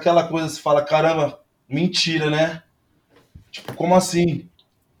fica aquela coisa, você fala, caramba, mentira, né? Tipo, como assim?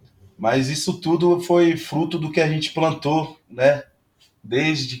 Mas isso tudo foi fruto do que a gente plantou, né?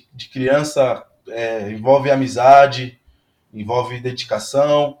 Desde de criança, envolve amizade, envolve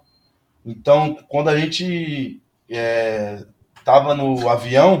dedicação. Então, quando a gente estava no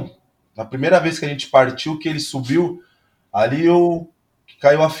avião, na primeira vez que a gente partiu, que ele subiu, ali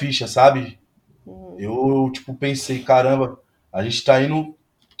caiu a ficha, sabe? Eu, tipo, pensei, caramba, a gente tá indo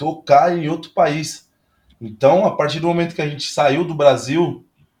tocar em outro país. Então, a partir do momento que a gente saiu do Brasil,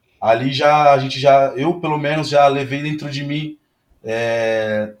 ali eu pelo menos já levei dentro de mim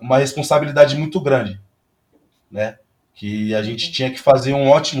uma responsabilidade muito grande, né? Que a gente tinha que fazer um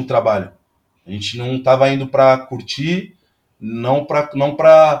ótimo trabalho. A gente não estava indo para curtir, não para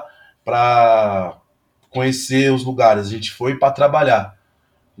conhecer os lugares. A gente foi para trabalhar.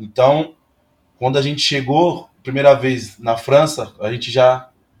 Então, quando a gente chegou primeira vez na França, a gente já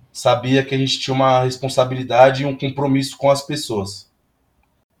sabia que a gente tinha uma responsabilidade e um compromisso com as pessoas.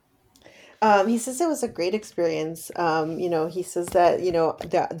 He says it was a great experience. He says that,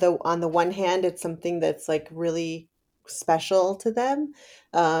 the on the one hand, it's something that's like really special to them.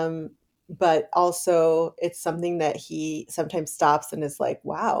 But also it's something that he sometimes stops and is like,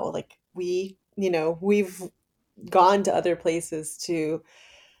 wow, like we've gone to other places to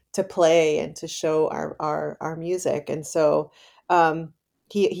play and to show our music. And so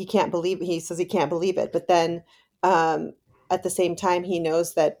he says he can't believe it. But then um, at the same time, he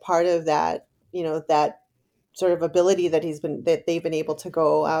knows that part of that, that sort of ability that they've been able to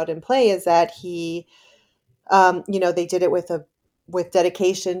go out and play is that they did it with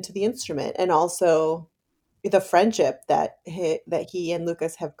dedication to the instrument, and also the friendship that he and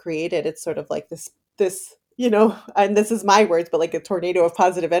Lucas have created. It's sort of like this, and this is my words, but like a tornado of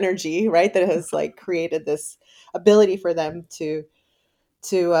positive energy, right? That has like created this ability for them to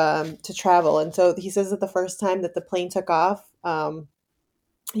travel. And so he says that the first time that the plane took off,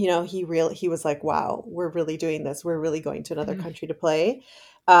 he was like, wow, we're really doing this. We're really going to another country to play.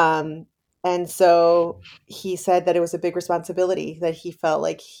 Um, and so he said that it was a big responsibility, that he felt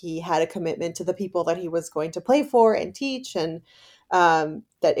like he had a commitment to the people that he was going to play for and teach. And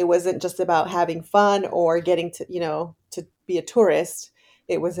that it wasn't just about having fun or getting to be a tourist.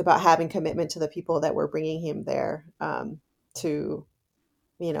 It was about having commitment to the people that were bringing him there, to,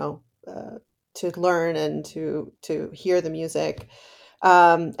 you know, uh, to learn and to hear the music.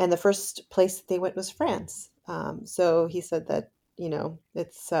 And the first place that they went was France. So he said that,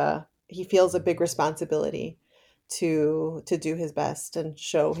 it's he feels a big responsibility to do his best and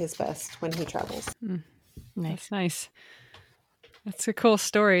show his best when he travels. Nice. Nice. That's nice. That's a cool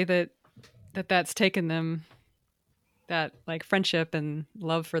story that's taken them, that like friendship and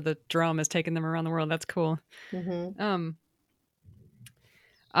love for the drum has taken them around the world. That's cool. Mm-hmm.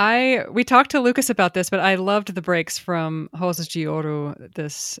 We talked to Lucas about this, but I loved the breaks from Rosas de Ouro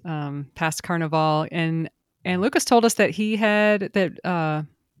this past Carnival, and Lucas told us that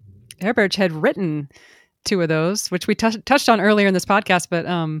Herbert had written two of those, which we touched on earlier in this podcast. But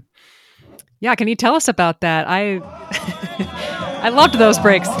yeah, can you tell us about that? I I loved those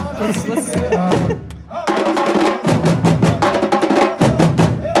breaks. Let's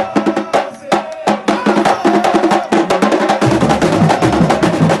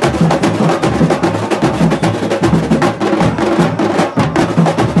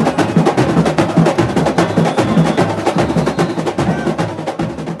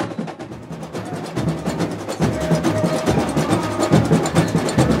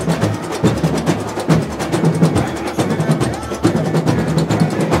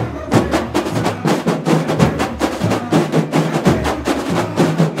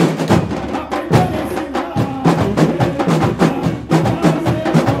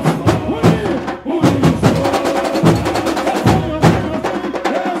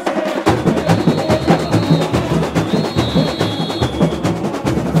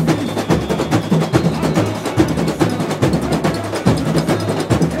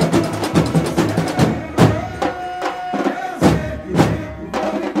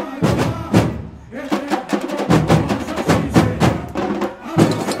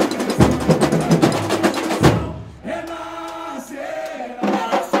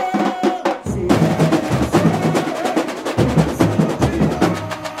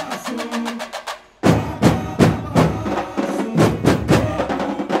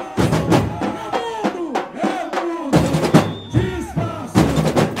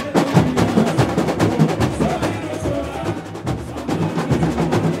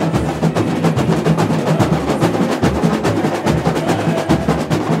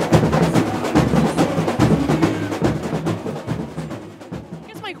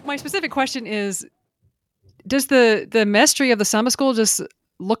my specific question is, does the mestre of the samba school just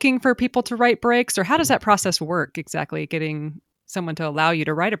looking for people to write breaks, or how does that process work exactly, getting someone to allow you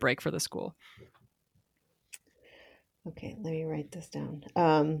to write a break for the school? Okay, let me write this down.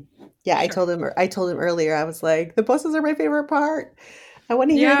 Yeah, sure. I told him earlier, I was like, the buses are my favorite part. I want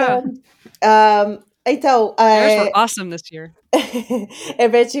to hear them. Então, theirs were awesome this year.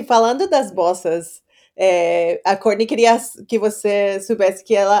 Herbert, falando das bossas, a Courtney queria que você soubesse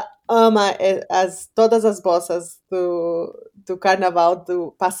que ela ama todas as bossas do carnaval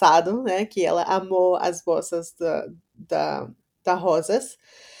do passado, né? Que ela amou as bossas da Rosas.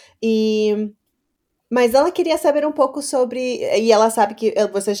 Mas ela queria saber um pouco sobre... E ela sabe que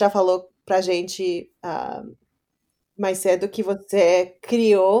você já falou pra gente mais cedo que você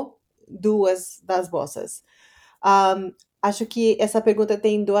criou 2 das bossas. Acho que essa pergunta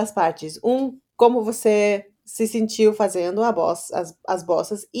tem 2 partes. Como você se sentiu fazendo as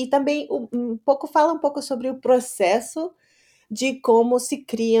bossas, e também fala um pouco sobre o processo de como se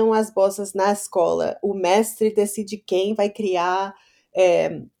criam as bossas na escola. O mestre decide quem vai criar,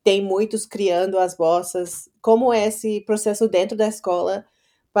 tem muitos criando as bossas. Como é esse processo dentro da escola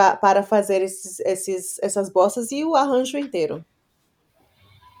para fazer essas bossas e o arranjo inteiro?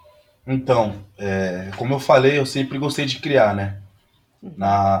 Então, como eu falei, eu sempre gostei de criar, né? Uhum.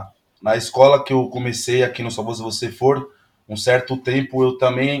 Na escola que eu comecei aqui no Só Você For, um certo tempo eu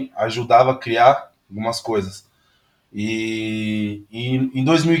também ajudava a criar algumas coisas. E em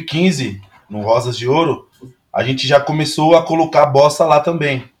 2015, no Rosas de Ouro, a gente já começou a colocar bossa lá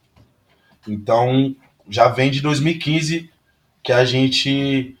também. Então, já vem de 2015 que a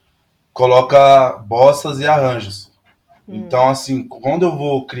gente coloca bossas e arranjos. Então, assim, quando eu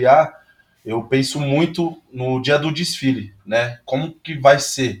vou criar, eu penso muito no dia do desfile, né? Como que vai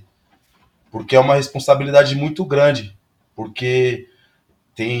ser? Porque é uma responsabilidade muito grande, porque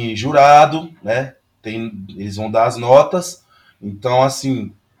tem jurado, né? Eles vão dar as notas. Então,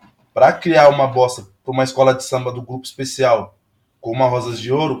 assim, para criar uma bossa para uma escola de samba do grupo especial com uma Rosas de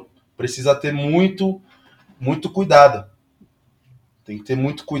Ouro, precisa ter muito, muito cuidado. Tem que ter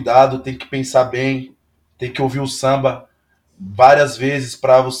muito cuidado, tem que pensar bem, tem que ouvir o samba várias vezes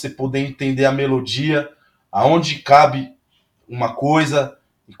para você poder entender a melodia, aonde cabe uma coisa,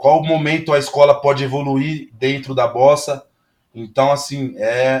 em qual momento a escola pode evoluir dentro da bossa. Então, assim,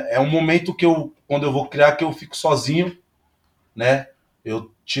 é um momento que quando eu vou criar, que eu fico sozinho, né? Eu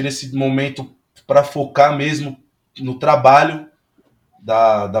tiro esse momento para focar mesmo no trabalho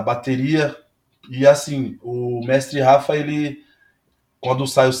da bateria. E, assim, o mestre Rafa, quando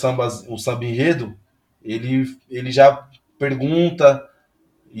sai o samba enredo, ele já pergunta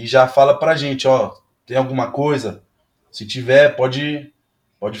e já fala pra gente, ó, tem alguma coisa? Se tiver, pode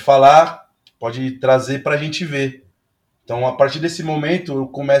falar, pode trazer pra gente ver. Então, a partir desse momento, eu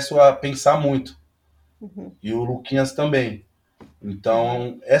começo a pensar muito. Uhum. E o Luquinhas também. Uhum.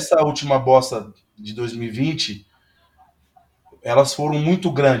 Então, essa última bossa de 2020, elas foram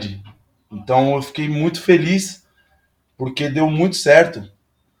muito grandes. Então, eu fiquei muito feliz porque deu muito certo.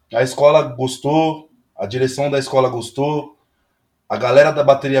 A escola gostou, a direção da escola gostou, a galera da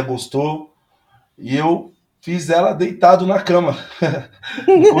bateria gostou, e eu fiz ela deitado na cama,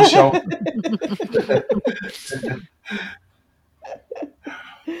 no colchão.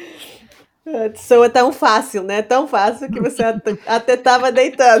 Soa tão fácil, né? Tão fácil que você até estava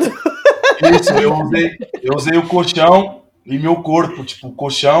deitando. Isso, eu usei o colchão e meu corpo. Tipo, o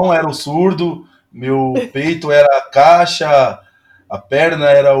colchão era o surdo, meu peito era a caixa, a perna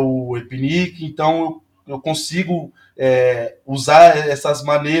era o epinique, então eu consigo usar essas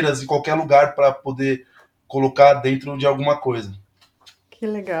maneiras em qualquer lugar para poder colocar dentro de alguma coisa. Que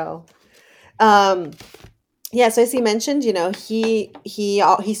legal. Um, Yeah, so as he mentioned, he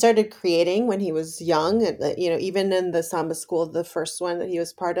started creating when he was young, and even in the samba school, the first one that he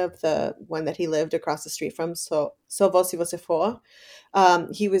was part of, the one that he lived across the street from, so você você for,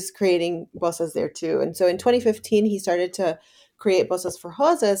 he was creating bossas there too. And so in 2015, he started to create bossas for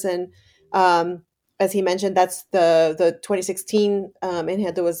Rosas, and as he mentioned, that's the 2016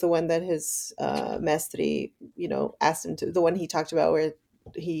 Enredo was the one that his mestre, asked him to, the one he talked about where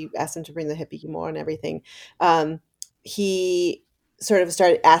he asked him to bring the hippie more and everything. He sort of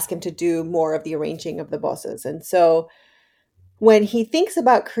started asking him to do more of the arranging of the bosses. And so when he thinks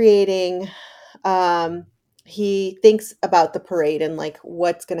about creating, um, he thinks about the parade and like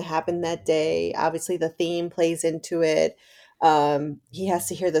what's going to happen that day. Obviously, the theme plays into it. He has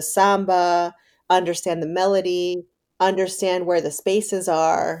to hear the samba, understand the melody, understand where the spaces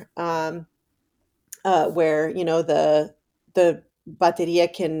are, where the bateria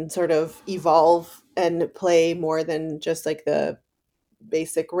can sort of evolve and play more than just like the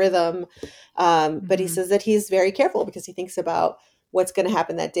basic rhythm. But he Mhm. says that he's very careful because he thinks about what's going to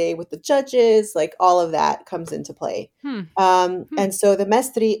happen that day with the judges, like all of that comes into play. Hmm. And so the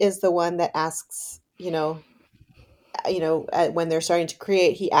mestri is the one that asks, when they're starting to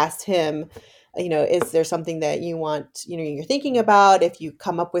create, he asked him, is there something that you want, you're thinking about? If you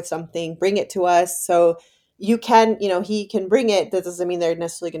come up with something, bring it to us. So you can, he can bring it. That doesn't mean they're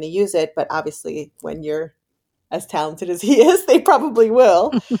necessarily going to use it, but obviously when you're as talented as he is, they probably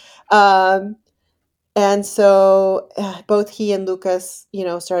will. Um, and so both he and Lucas,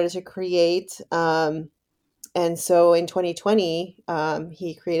 started to create. And so in 2020,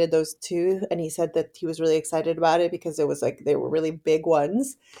 he created those two, and he said that he was really excited about it because it was like they were really big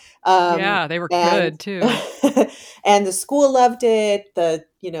ones. Yeah, they were And good too. and the school loved it. The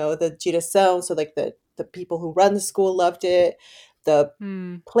giração, so like the people who run the school loved it. The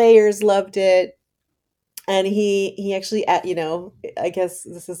Hmm. players loved it. And he actually, I guess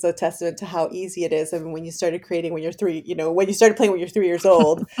this is a testament to how easy it is. I mean, when you started creating when you're three, when you started playing when you're 3 years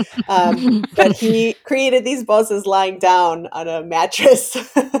old, but he created these bosses lying down on a mattress,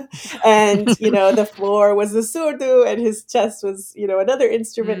 and the floor was the surdo, and his chest was another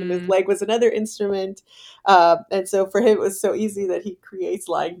instrument, and his Mm. leg was another instrument, and so for him it was so easy that he creates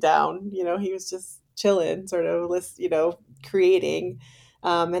lying down. He was just chilling, sort of, creating.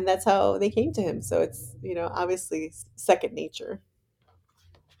 And that's how they came to him. So it's, obviously second nature.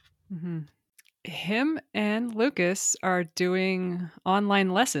 Mhm. Him and Lucas are doing online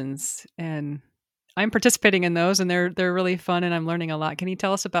lessons, and I'm participating in those, and they're really fun, and I'm learning a lot. Can you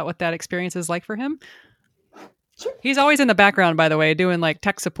tell us about what that experience is like for him? Sure. He's always in the background, by the way, doing like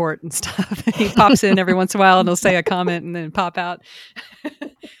tech support and stuff. He pops in every once in a while and he'll say a comment and then pop out.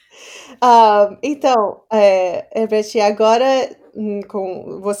 Então, Herbert, agora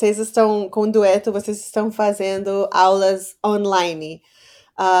vocês estão com o DuettO, vocês estão fazendo aulas online.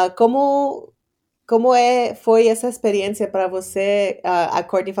 Como foi essa experiência para você? A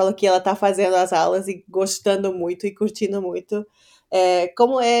Courtney falou que ela está fazendo as aulas e gostando muito e curtindo muito.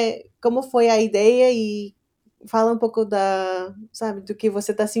 Como foi a ideia e fala um pouco sabe, do que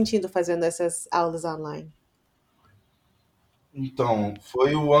você está sentindo fazendo essas aulas online. Então,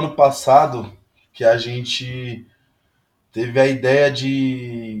 foi o ano passado que a gente teve a ideia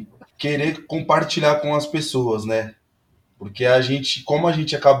de querer compartilhar com as pessoas, né? Porque como a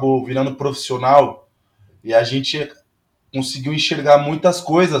gente acabou virando profissional e a gente conseguiu enxergar muitas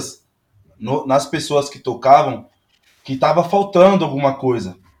coisas nas pessoas que tocavam, que estava faltando alguma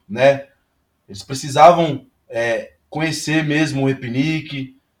coisa, né? Eles precisavam conhecer mesmo o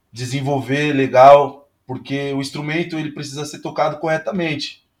repinique, desenvolver legal, porque o instrumento ele precisa ser tocado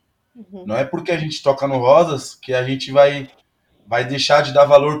corretamente. Uhum. Não é porque a gente toca no Rosas que a gente vai vai deixar de dar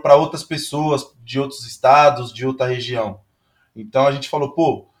valor para outras pessoas de outros estados, de outra região. Então a gente falou,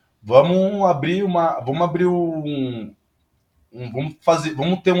 pô, vamos abrir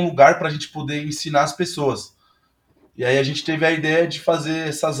vamos ter um lugar para a gente poder ensinar as pessoas. E aí a gente teve a ideia de fazer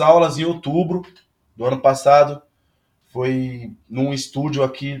essas aulas em outubro do ano passado. Foi num estúdio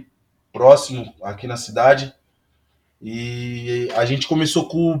aqui próximo, aqui na cidade. E a gente começou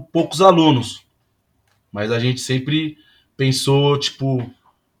com poucos alunos, mas a gente sempre pensou, tipo,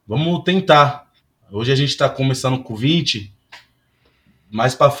 vamos tentar. Hoje a gente está começando com 20,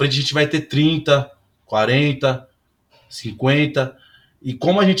 mais para frente a gente vai ter 30, 40, 50. E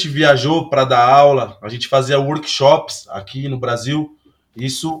como a gente viajou para dar aula, a gente fazia workshops aqui no Brasil,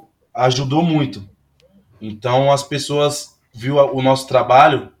 isso ajudou muito. Então as pessoas viu o nosso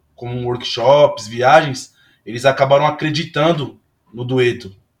trabalho como workshops, viagens, eles acabaram acreditando no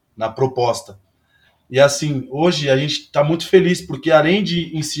DuettO, na proposta. E assim, hoje a gente está muito feliz porque além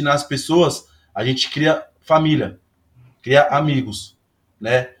de ensinar as pessoas, a gente cria família, cria amigos,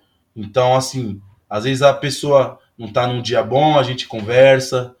 né? Então, assim, às vezes a pessoa não está num dia bom, a gente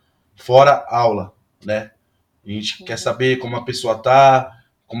conversa, fora aula, né? A gente quer saber como a pessoa tá,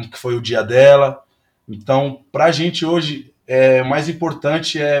 como que foi o dia dela. Então, para a gente hoje, o mais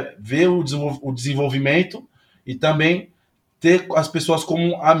importante é ver o desenvolvimento e também ter as pessoas como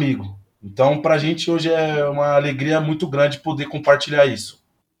um amigo. Então, para a gente hoje é uma alegria muito grande poder compartilhar isso.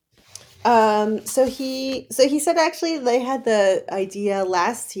 So he said actually they had the idea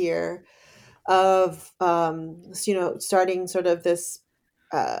last year of starting sort of this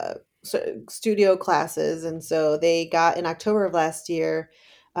studio classes, and so they got in October of last year,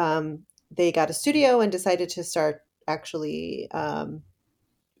 they got a studio and decided to start actually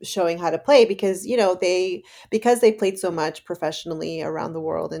showing how to play because they played so much professionally around the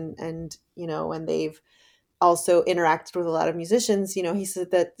world, and they've also interacted with a lot of musicians. He said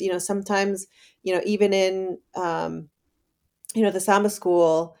that sometimes even in the samba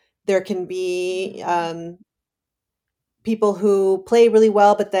school there can be people who play really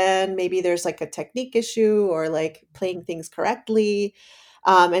well, but then maybe there's like a technique issue or like playing things correctly.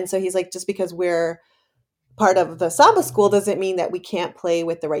 And so he's like, just because we're part of the samba school doesn't mean that we can't play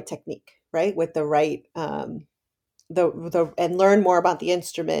with the right technique, right? With the right the and learn more about the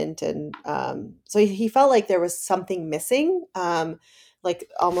instrument. And so he felt like there was something missing, like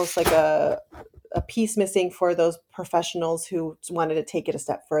almost like a piece missing for those professionals who wanted to take it a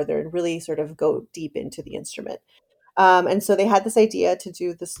step further and really sort of go deep into the instrument. And so they had this idea to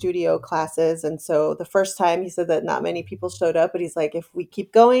do the studio classes. And so the first time he said that not many people showed up, but he's like, if we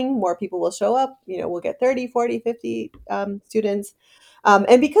keep going, more people will show up. We'll get 30, 40, 50 students.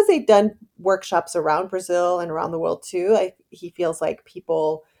 And because they've done workshops around Brazil and around the world too, he feels like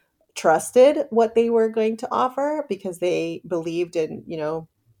people trusted what they were going to offer because they believed in,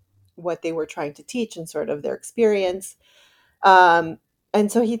 what they were trying to teach and sort of their experience. And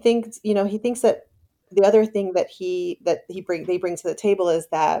so he thinks that the other thing that they bring to the table is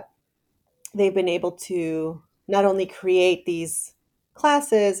that they've been able to not only create these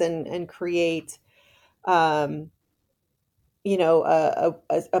classes and create a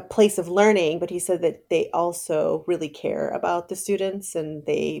place of learning, but he said that they also really care about the students and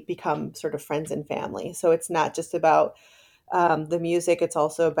they become sort of friends and family. So it's not just about the music. It's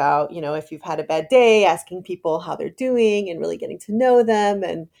also about, if you've had a bad day, asking people how they're doing and really getting to know them,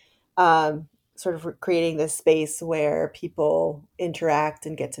 and sort of creating this space where people interact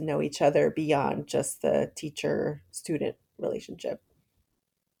and get to know each other beyond just the teacher-student relationship.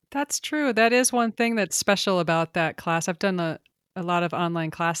 That's true. That is one thing that's special about that class. I've done a lot of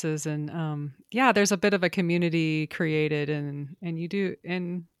online classes, and there's a bit of a community created, and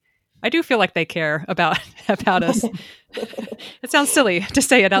I do feel like they care about us. It sounds silly to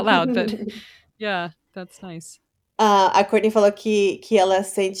say it out loud, but yeah, that's nice. A Courtney falou que ela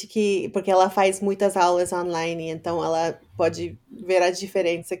sente que, porque ela faz muitas aulas online, então ela pode ver a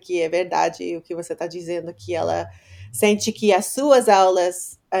diferença, que é verdade o que você está dizendo, que ela sente que as suas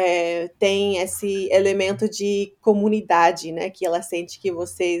aulas têm esse elemento de comunidade, né? Que ela sente que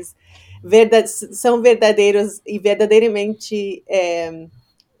vocês são verdadeiros e verdadeiramente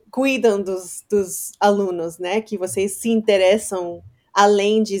cuidam dos alunos, né? Que vocês se interessam,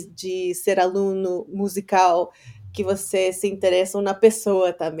 além de ser aluno musical, que vocês se interessam na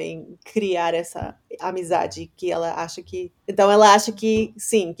pessoa também, criar essa amizade que ela acha que... Então ela acha que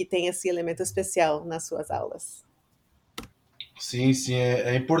sim, que tem esse elemento especial nas suas aulas. Sim,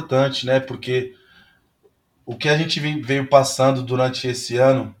 é importante, né? Porque o que a gente veio passando durante esse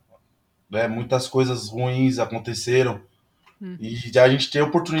ano, né? Muitas coisas ruins aconteceram, e a gente ter a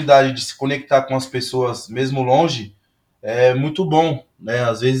oportunidade de se conectar com as pessoas mesmo longe, é muito bom, né?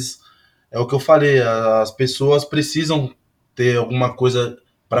 Às vezes é o que eu falei, as pessoas precisam ter alguma coisa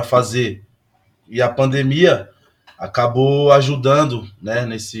para fazer. E a pandemia acabou ajudando, né,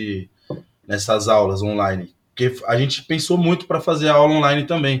 nessas aulas online. Porque a gente pensou muito para fazer a aula online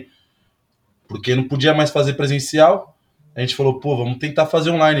também, porque não podia mais fazer presencial. A gente falou, pô, vamos tentar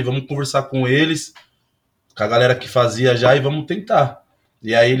fazer online, vamos conversar com eles, com a galera que fazia já e vamos tentar.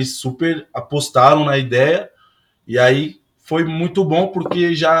 E aí eles super apostaram na ideia e aí foi muito bom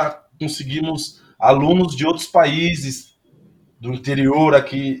porque já conseguimos alunos de outros países, do interior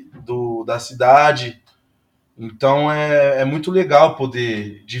aqui da cidade. Então é muito legal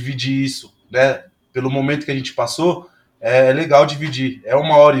poder dividir isso, né? Pelo momento que a gente passou, é legal dividir. É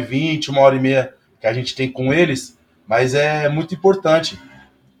 1h20, 1h30 que a gente tem com eles, mas é muito importante.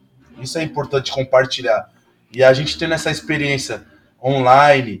 Isso é importante compartilhar. E a gente tendo essa experiência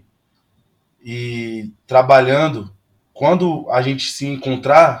online e trabalhando, quando a gente se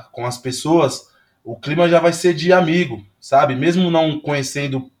encontrar com as pessoas, o clima já vai ser de amigo, sabe? Mesmo não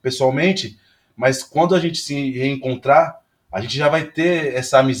conhecendo pessoalmente, mas quando a gente se reencontrar, a gente já vai ter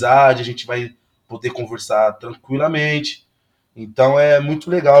essa amizade, a gente vai poder conversar tranquilamente. Então é muito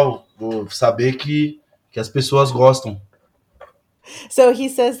legal saber que as pessoas gostam. So he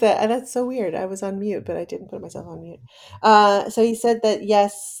says that, and that's so weird. I was on mute, but I didn't put myself on mute. So he said that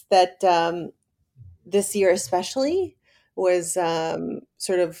yes, that this year especially was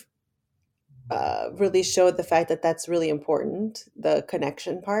sort of really showed the fact that that's really important, the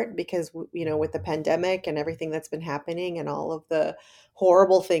connection part, because with the pandemic and everything that's been happening and all of the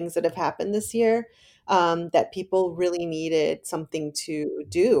horrible things that have happened this year, that people really needed something to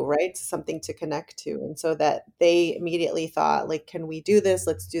do, right? Something to connect to. And so that they immediately thought, like, can we do this?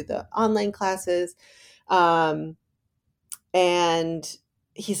 Let's do the online classes. Um, and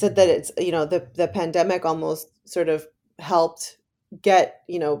he said that it's the pandemic almost sort of helped get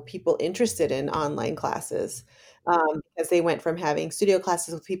people interested in online classes, because they went from having studio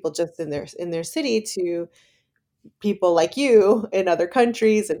classes with people just in their city to people like you in other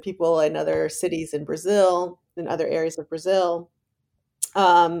countries and people in other cities in Brazil, in other areas of Brazil.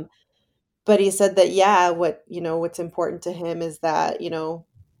 um, but he said that, yeah, what's important to him is that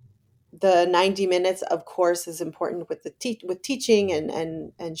the 90 minutes, of course, is important with with teaching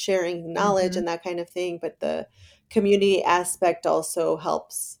and sharing knowledge Mhm. and that kind of thing, but the community aspect also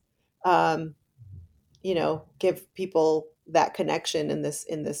helps, um, give people that connection in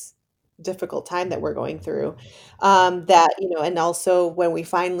this difficult time that we're going through. That and also when we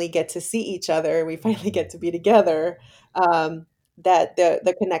finally get to see each other, we finally get to be together. um, that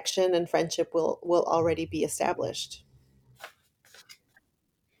the connection and friendship will already be established.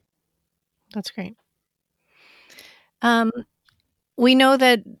 That's great. Um, we know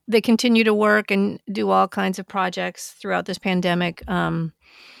that they continue to work and do all kinds of projects throughout this pandemic. And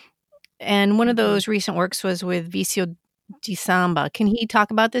one of those recent works was with Vicio de Samba. Can he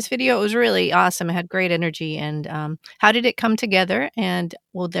talk about this video? It was really awesome. It had great energy. And how did it come together? And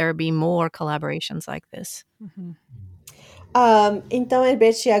will there be more collaborations like this? Mhm. Então,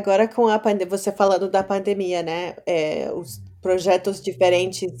 Herbert, agora com você falando da pandemia, né? Os projetos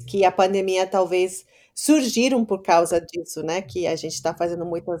diferentes que a pandemia talvez surgiram por causa disso, né? Que a gente está fazendo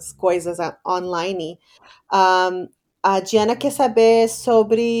muitas coisas online. Um, a Diana quer saber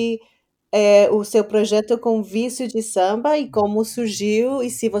sobre o seu projeto com Vício de Samba e como surgiu e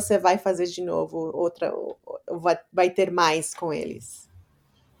se você vai fazer de novo ou vai ter mais com eles.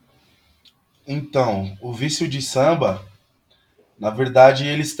 Então, o vício de samba, na verdade,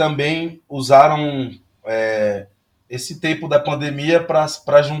 eles também usaram esse tempo da pandemia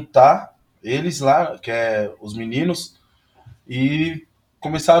para juntar eles lá, que é os meninos, e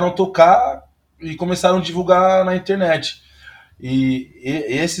começaram a tocar e começaram a divulgar na internet. E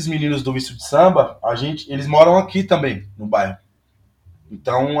esses meninos do Vício de Samba, eles moram aqui também, no bairro.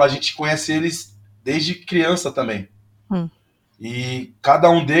 Então a gente conhece eles desde criança também. E cada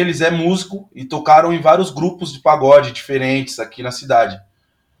um deles é músico e tocaram em vários grupos de pagode diferentes aqui na cidade.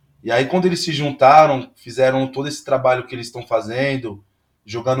 E aí quando eles se juntaram, fizeram todo esse trabalho que eles estão fazendo,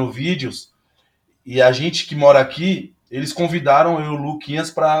 jogando vídeos, e a gente que mora aqui, eles convidaram eu e o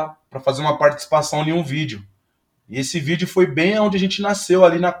Luquinhas para fazer uma participação em um vídeo. E esse vídeo foi bem onde a gente nasceu,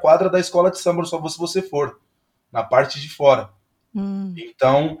 ali na quadra da escola de samba, só se você for, na parte de fora.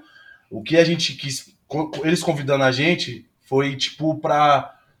 Então, o que a gente quis, eles convidando a gente, foi tipo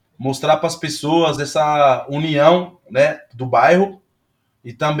para mostrar para as pessoas essa união, né, do bairro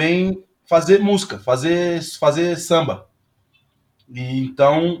e também fazer música, fazer samba. E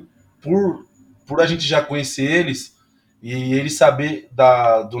então, por a gente já conhecer eles e eles saber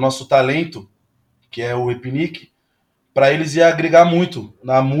do nosso talento, que é o Epinique, para eles ia agregar muito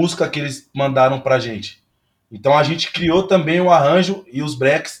na música que eles mandaram pra gente. Então a gente criou também o arranjo e os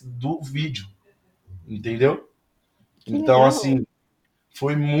breaks do vídeo, entendeu? Que Então, legal. assim,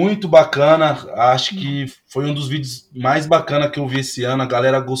 foi muito bacana. Acho que foi um dos vídeos mais bacanas que eu vi esse ano. A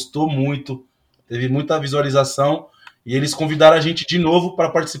galera gostou muito, teve muita visualização. E eles convidaram a gente de novo para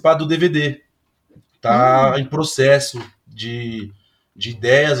participar do DVD. Tá em processo de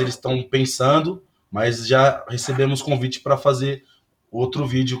ideias, eles estão pensando, mas já recebemos convite para fazer outro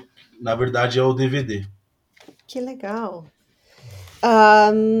vídeo. Na verdade, é o DVD. Que legal.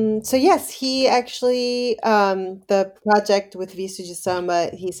 So yes, he actually, the project with Visu de Samba,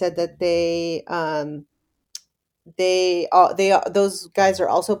 he said that those guys are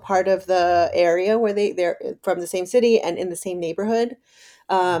also part of the area where they're from the same city and in the same neighborhood.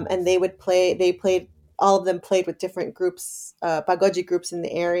 And they played, all of them played with different groups, pagode groups in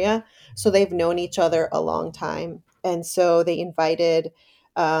the area. So they've known each other a long time. And so they invited,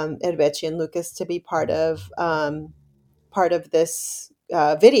 Herbert and Lucas to be part of this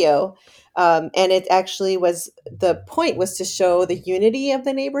video. And it actually was, the point was to show the unity of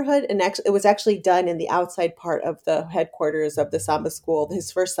the neighborhood. And actually, it was actually done in the outside part of the headquarters of the samba school,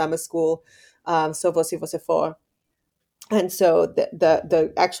 his first samba school, So Você For. And so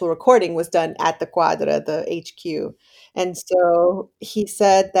the actual recording was done at the Quadra, the HQ. And so he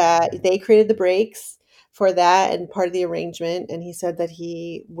said that they created the breaks for that and part of the arrangement. And he said that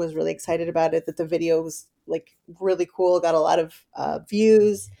he was really excited about it, that the video was like really cool, got a lot of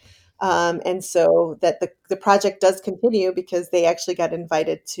views. And so that the project does continue because they actually got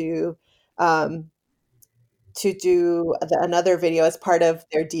invited to do another video as part of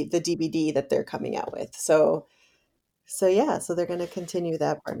the DVD that they're coming out with. So yeah, so they're going to continue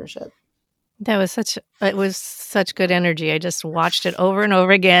that partnership. It was such good energy. I just watched it over and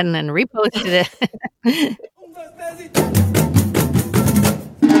over again and reposted it.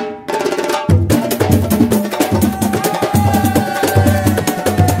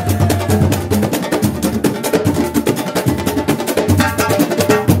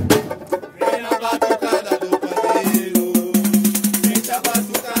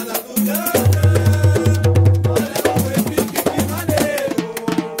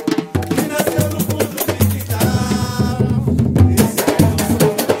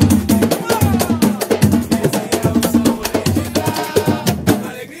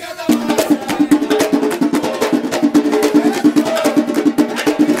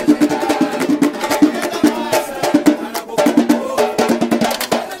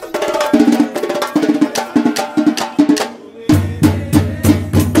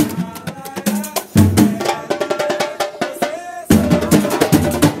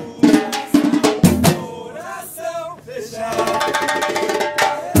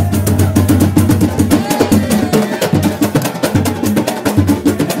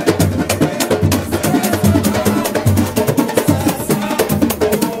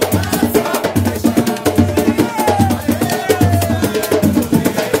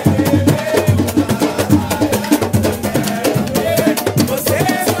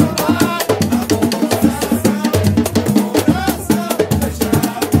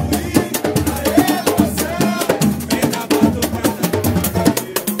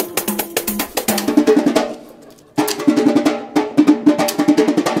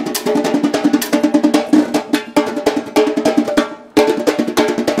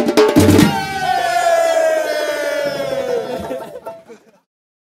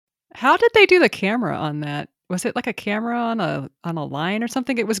 How did they do the camera on that? Was it like a camera on a line or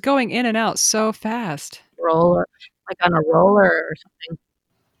something? It was going in and out so fast. Roller, like on a roller or something.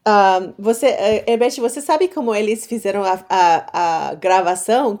 Herbert, você sabe como eles fizeram a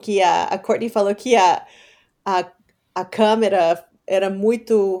gravação? Que a Courtney falou que a câmera era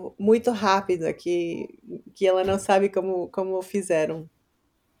muito, muito rápida, que ela não sabe como fizeram.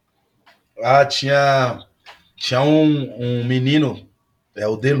 Tinha um menino, é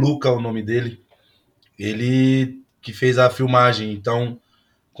o Deluca o nome dele, ele que fez a filmagem. Então,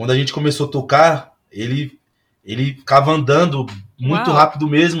 quando a gente começou a tocar, ele ficava andando muito Uau. rápido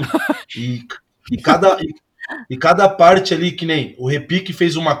mesmo. E cada parte ali, que nem o repique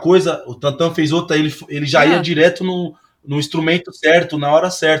fez uma coisa, o tantão fez outra, ele já ia direto no instrumento certo, na hora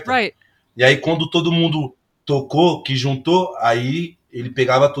certa. Right. E aí, quando todo mundo tocou, que juntou, aí ele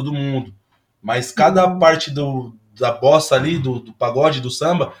pegava todo mundo. Mas cada parte da bossa ali, do pagode, do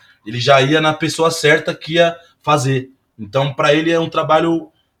samba, ele já ia na pessoa certa que ia fazer. Então, para ele é um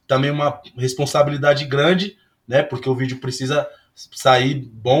trabalho, também uma responsabilidade grande, né? Porque o vídeo precisa sair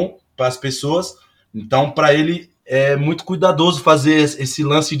bom para as pessoas. Então, para ele é muito cuidadoso fazer esse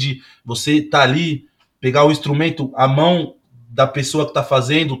lance de você estar ali pegar o instrumento, a mão da pessoa que está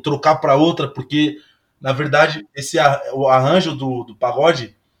fazendo, trocar para outra, porque, na verdade, o arranjo do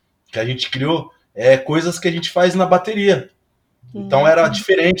pagode que a gente criou é coisas que a gente faz na bateria. Então era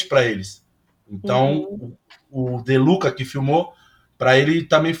diferente para eles. Então Uhum. o De Luca que filmou, para ele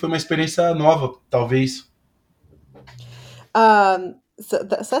também foi uma experiência nova, talvez. So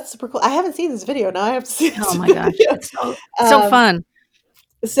that's super cool. I haven't seen this video. Now I have to see Oh this my gosh, video. it's so fun.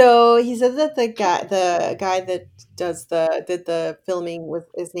 So he said that the guy that did the filming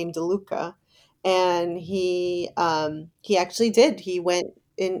is named DeLuca, and he actually did. He went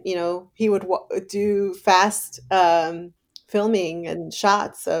in, he would do fast filming and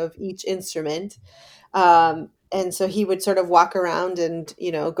shots of each instrument. And so he would sort of walk around and,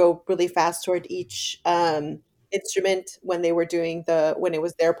 go really fast toward each instrument when they were when it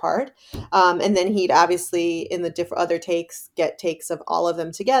was their part. And then he'd obviously in the different other takes get takes of all of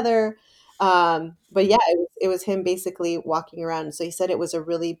them together. But yeah, it was him basically walking around. So he said it was a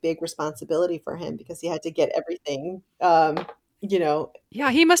really big responsibility for him because he had to get everything, you know,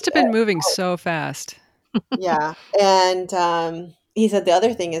 Yeah, he must have been moving so fast. yeah. And he said the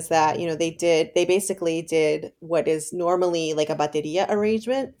other thing is that, they basically did what is normally like a bateria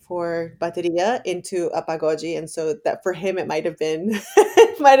arrangement for bateria into a pagode. And so that for him, it might have been,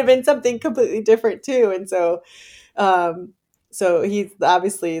 it might have been something completely different too. And um, so he's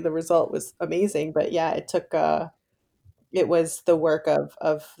obviously the result was amazing, but yeah, it was the work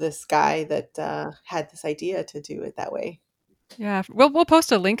of this guy that had this idea to do it that way. Yeah, we'll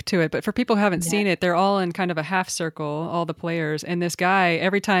post a link to it, but for people who haven't Yeah. seen it, they're all in kind of a half circle, all the players. And this guy,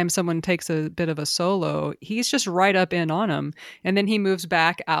 every time someone takes a bit of a solo, he's just right up in on them. And then he moves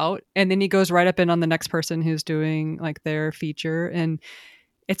back out, and then he goes right up in on the next person who's doing like their feature. And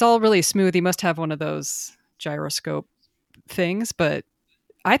it's all really smooth. He must have one of those gyroscope things, but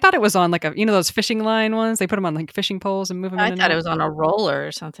I thought it was on like those fishing line ones. They put them on like fishing poles and move them in I and thought out. it was on a roller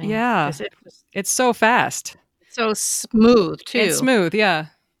or something. Yeah. 'Cause It's so fast. so smooth too. It's smooth, yeah.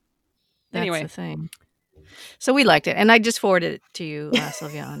 That's Anyway. the thing. So we liked it, and I just forwarded it to you,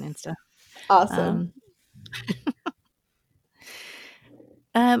 Sylvia, on Insta. Awesome.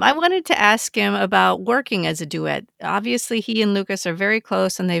 I wanted to ask him about working as a duet. Obviously, he and Lucas are very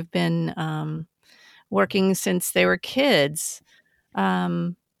close, and they've been working since they were kids.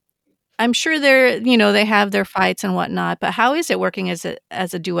 I'm sure they have their fights and whatnot, but how is it working as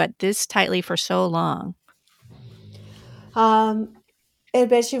a duet this tightly for so long?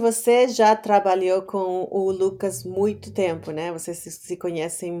 Herbert, você já trabalhou com o Lucas muito tempo, né? Vocês se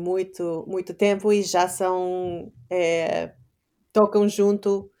conhecem muito, muito tempo e já tocam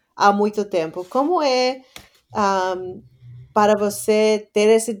junto há muito tempo. Como é para você ter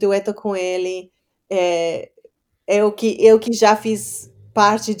esse dueto com ele? Eu que já fiz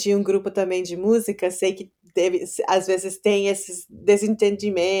parte de um grupo também de música, sei que às vezes tem esses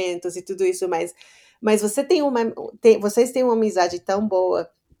desentendimentos e tudo isso, mas vocês têm uma amizade tão boa.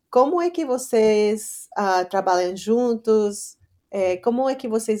 Como é que vocês trabalham juntos? Como é que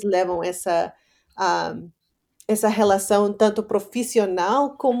vocês levam essa relação tanto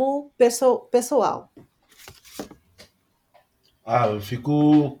profissional como pessoal?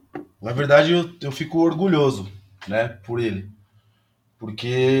 Na verdade, eu fico orgulhoso, né, por ele.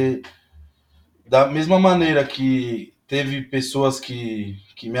 Porque da mesma maneira que teve pessoas que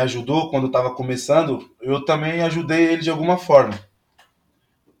me ajudou quando eu estava começando, eu também ajudei ele de alguma forma.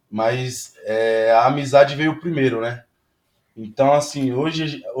 Mas a amizade veio primeiro, né? Então, assim,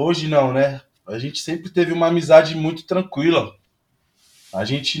 hoje não, né? A gente sempre teve uma amizade muito tranquila. A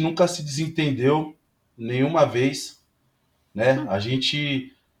gente nunca se desentendeu nenhuma vez, né? A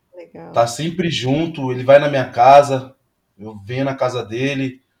gente Legal. tá sempre junto, ele vai na minha casa, eu venho na casa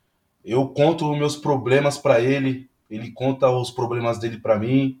dele, eu conto os meus problemas para ele, ele conta os problemas dele para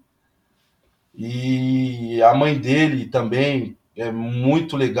mim. E a mãe dele também é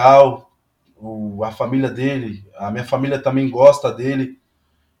muito legal, a família dele, a minha família também gosta dele.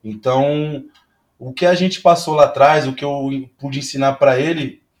 Então, o que a gente passou lá atrás, o que eu pude ensinar para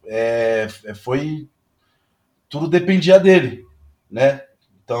ele, foi tudo dependia dele, né?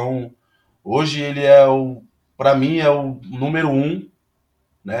 Então, hoje ele para mim é o número 1,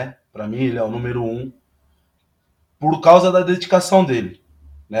 né? Para mim ele é o número 1 por causa da dedicação dele,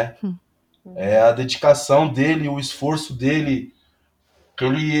 né? A dedicação dele, o esforço dele, que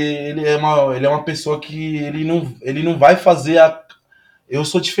ele é uma pessoa que ele não vai fazer eu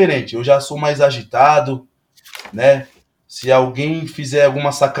sou diferente, eu já sou mais agitado, né? Se alguém fizer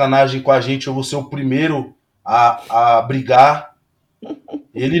alguma sacanagem com a gente, eu vou ser o primeiro a brigar.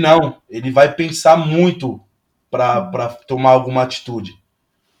 Ele não, ele vai pensar muito para tomar alguma atitude,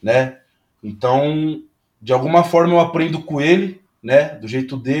 né? Então, de alguma forma eu aprendo com ele, né? Do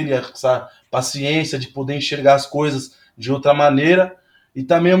jeito dele, essa paciência de poder enxergar as coisas de outra maneira. E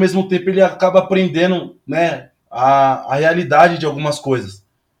também, ao mesmo tempo, ele acaba aprendendo, né? A realidade de algumas coisas.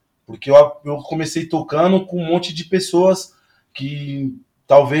 Porque eu comecei tocando com um monte de pessoas que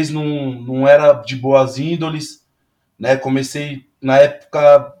talvez não era de boas índoles, né? Comecei na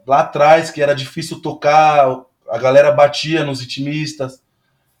época lá atrás, que era difícil tocar, a galera batia nos ritmistas,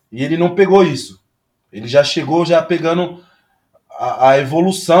 e ele não pegou isso. Ele já chegou já pegando a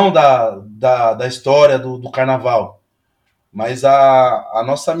evolução da história do carnaval. Mas a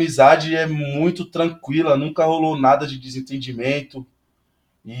nossa amizade é muito tranquila, nunca rolou nada de desentendimento.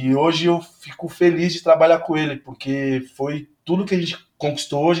 E hoje eu fico feliz de trabalhar com ele, porque foi tudo que a gente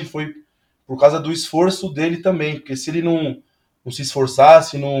conquistou hoje foi por causa do esforço dele também. Porque se ele não se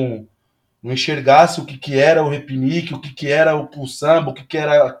esforçasse, não enxergasse o que era o repinique, o que era o samba, o que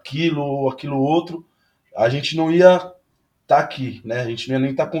era aquilo, aquilo outro, a gente não ia estar aqui, né? A gente não ia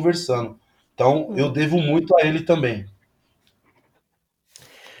nem estar conversando. Então eu devo muito a ele também.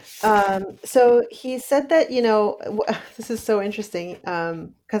 So he said that, this is so interesting.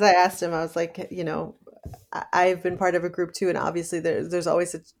 Because I asked him, I was like, I've been part of a group too, and obviously there's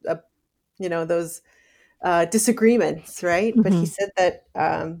always those disagreements, right? But he said that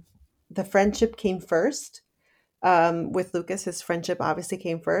the friendship came first. With Lucas, his friendship obviously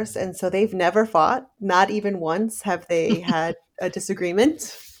came first, and so they've never fought. Not even once have they had a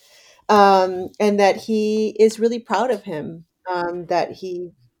disagreement. And that he is really proud of him. That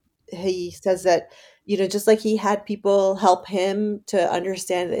he says that, just like he had people help him to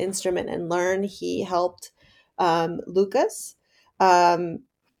understand the instrument and learn, he helped Lucas. Um,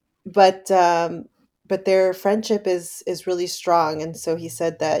 but their friendship is really strong, and so he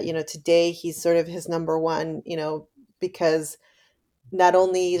said that, today he's sort of his number one, because not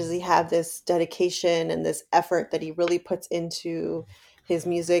only does he have this dedication and this effort that he really puts into his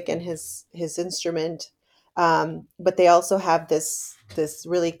music and his instrument, but they also have this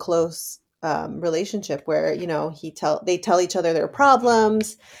really close relationship where, they tell each other their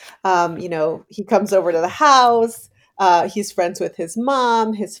problems. He comes over to the house. He's friends with his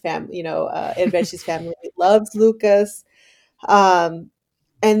mom, his family. Edvesh's family loves Lucas. And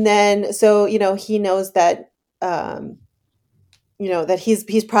then, so, he knows that, that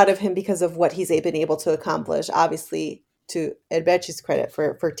he's proud of him because of what he's been able to accomplish, obviously to Edvesh's credit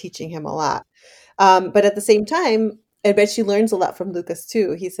for teaching him a lot. But at the same time, Edveshi learns a lot from Lucas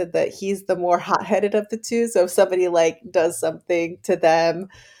too. He said that he's the more hot-headed of the two. So if somebody does something to them,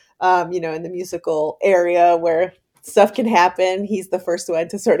 in the musical area where stuff can happen, he's the first one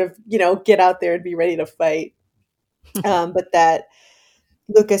to sort of, get out there and be ready to fight. But that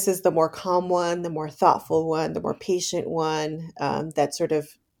Lucas is the more calm one, the more thoughtful one, the more patient one, that sort of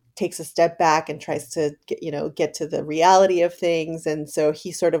takes a step back and tries to get to the reality of things. And so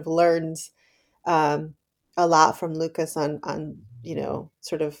he sort of learns a lot from Lucas on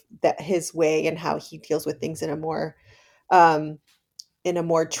sort of that his way and how he deals with things um, in a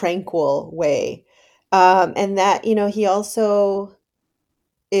more tranquil way. And that, he also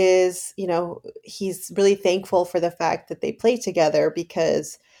is, he's really thankful for the fact that they play together,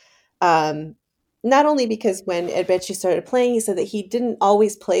 because um, not only because when Edvechi started playing, he said that he didn't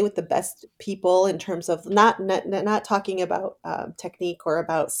always play with the best people in terms of not talking about technique or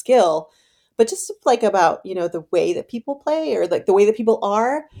about skill, but just like about, the way that people play, or like the way that people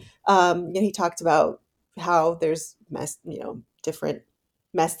are. He talked about how there's different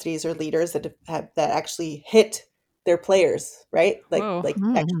mestres or leaders that actually hit their players, right? Whoa.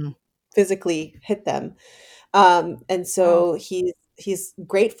 Actually physically hit them. And so he's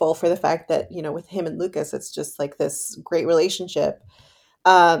grateful for the fact that, with him and Lucas, it's just like this great relationship.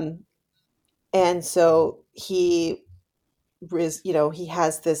 And so he is, he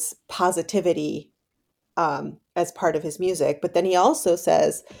has this positivity as part of his music. But then he also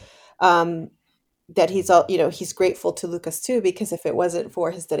says that he's grateful to Lucas too, because if it wasn't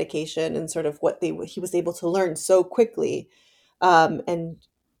for his dedication and sort of what he was able to learn so quickly, and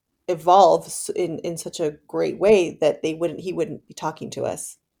evolve in such a great way, that he wouldn't be talking to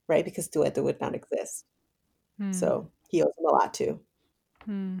us, right? Because DuettO would not exist. So he owes him a lot too.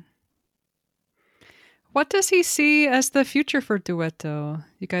 What does he see as the future for DuettO?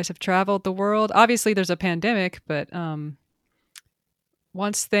 You guys have traveled the world. Obviously, there's a pandemic, but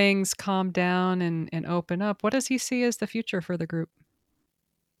once things calm down and open up, what does he see as the future for the group?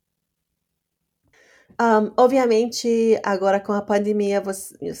 Obviamente, agora com a pandemia,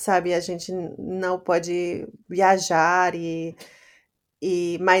 você sabe, a gente não pode viajar, e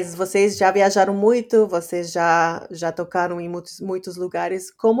Mas vocês já viajaram muito, vocês já tocaram em muitos lugares.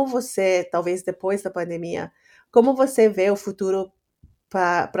 Como você, talvez depois da pandemia, como você vê o futuro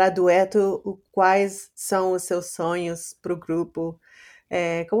para Dueto? Quais são os seus sonhos para o grupo?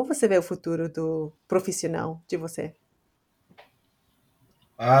 Como você vê o futuro do profissional de você?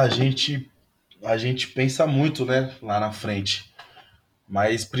 Ah, a gente pensa muito, né, lá na frente.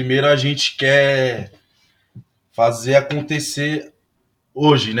 Mas primeiro a gente quer fazer acontecer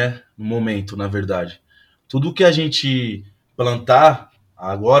hoje, né, no momento, na verdade. Tudo que a gente plantar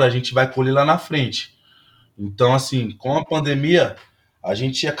agora, a gente vai colher lá na frente. Então, assim, com a pandemia, a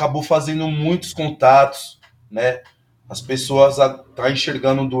gente acabou fazendo muitos contatos, né? As pessoas tá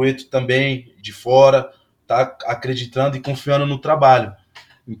enxergando o dueto também de fora, tá acreditando e confiando no trabalho.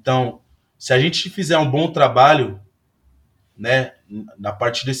 Então, se a gente fizer um bom trabalho, né, na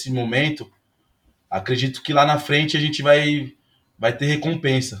partir desse momento, acredito que lá na frente a gente vai ter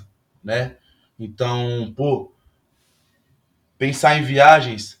recompensa, né? Então, pô, pensar em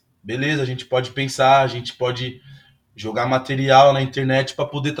viagens, beleza, a gente pode pensar, a gente pode jogar material na internet para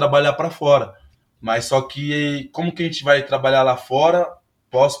poder trabalhar para fora. Mas só que como que a gente vai trabalhar lá fora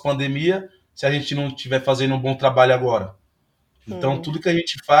pós-pandemia se a gente não estiver fazendo um bom trabalho agora? Então Uhum. tudo que a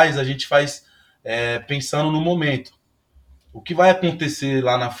gente faz pensando no momento. O que vai acontecer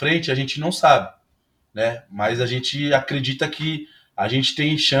lá na frente a gente não sabe, né? Mas a gente acredita que a gente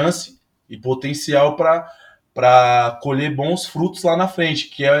tem chance e potencial para colher bons frutos lá na frente,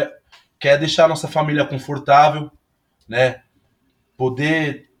 que é deixar a nossa família confortável, né?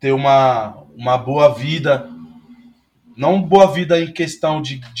 Poder ter uma boa vida, não boa vida em questão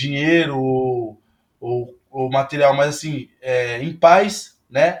de dinheiro ou material, mas assim, em paz,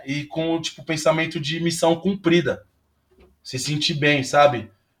 né? E com tipo pensamento de missão cumprida, se sentir bem,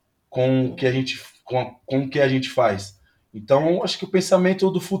 sabe? Com o que a gente com o que a gente faz. Então, acho que o pensamento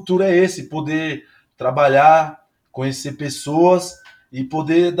do futuro é esse, poder trabalhar, conhecer pessoas e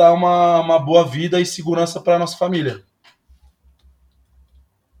poder dar uma boa vida e segurança para a nossa família.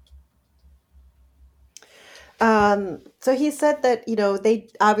 So he said that, they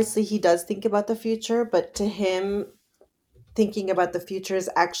obviously he does think about the future, but to him, thinking about the future is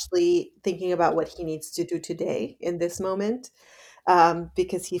actually thinking about what he needs to do today in this moment,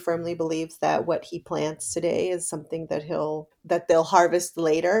 because he firmly believes that what he plants today is something that they'll harvest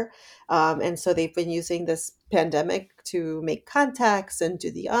later. And so they've been using this pandemic to make contacts and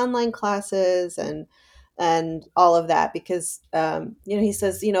do the online classes and all of that, because he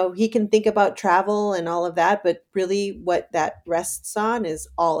says, he can think about travel and all of that, but really what that rests on is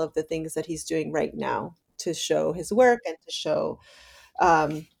all of the things that he's doing right now to show his work and to show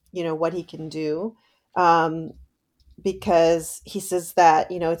what he can do. Because he says that,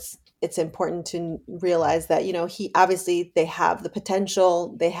 it's important to realize that, he obviously, they have the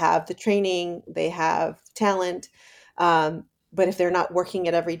potential, they have the training, they have talent, but if they're not working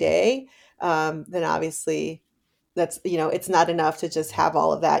it every day, then obviously that's, it's not enough to just have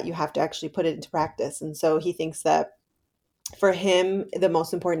all of that. You have to actually put it into practice. And so he thinks that for him, the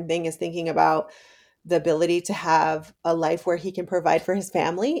most important thing is thinking about the ability to have a life where he can provide for his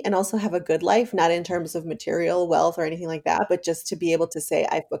family and also have a good life, not in terms of material wealth or anything like that, but just to be able to say,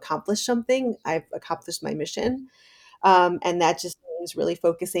 I've accomplished something, I've accomplished my mission. And that just means really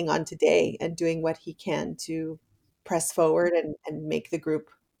focusing on today and doing what he can to press forward and make the group,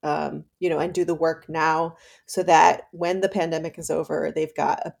 and do the work now, so that when the pandemic is over, they've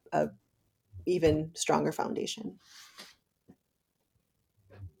got a even stronger foundation.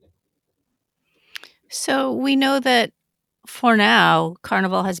 So we know that for now,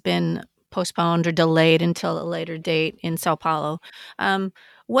 Carnival has been postponed or delayed until a later date in Sao Paulo.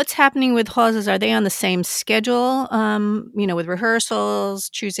 What's happening with Rosas? Are they on the same schedule, with rehearsals,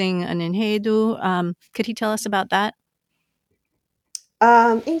 choosing an enredo? Could he tell us about that?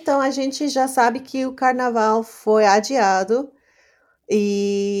 Então, a gente já sabe que o carnaval foi adiado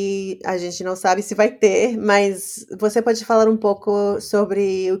e a gente não sabe se vai ter, mas você pode falar um pouco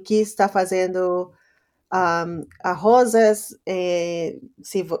sobre o que está fazendo a Rosas,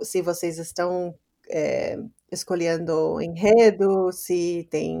 se vocês estão escolhendo enredo, se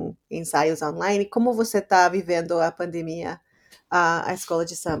tem ensaios online, como você está vivendo a pandemia, a escola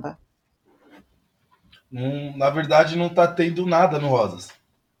de samba? Na verdade, não tá tendo nada no Rosas,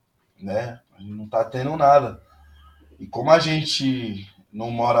 né? A gente não tá tendo nada. E como a gente não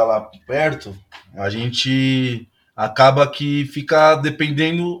mora lá perto, a gente acaba que fica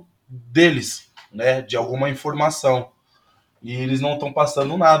dependendo deles, né? De alguma informação. E eles não estão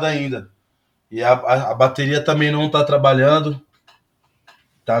passando nada ainda. E a bateria também não está trabalhando.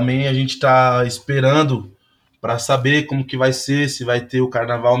 Também a gente está esperando para saber como que vai ser, se vai ter o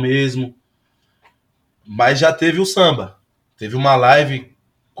carnaval mesmo. Mas já teve o samba. Teve uma live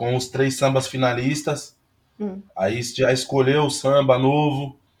com os 3 sambas finalistas. Aí já escolheu o samba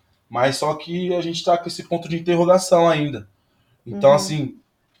novo. Mas só que a gente está com esse ponto de interrogação ainda. Então, assim,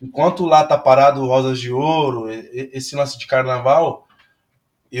 enquanto lá tá parado Rosas de Ouro, esse lance de carnaval,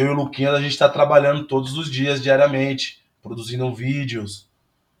 eu e o Luquinhas, a gente está trabalhando todos os dias, diariamente, produzindo vídeos.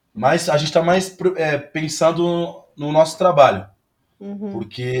 Mas a gente está mais pensando no nosso trabalho.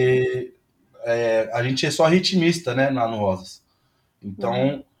 Porque a gente é só ritmista, né, lá no Rosas.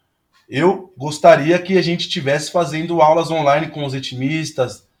 Então, eu gostaria que a gente estivesse fazendo aulas online com os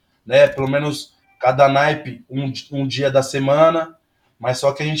ritmistas, né, pelo menos cada naipe um dia da semana, mas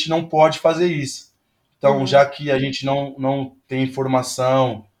só que a gente não pode fazer isso. Então, já que a gente não tem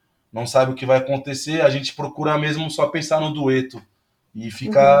informação, não sabe o que vai acontecer, a gente procura mesmo só pensar no dueto e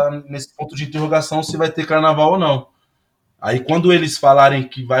ficar nesse ponto de interrogação se vai ter carnaval ou não. Aí quando eles falarem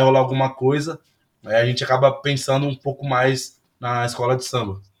que vai rolar alguma coisa, aí a gente acaba pensando um pouco mais na escola de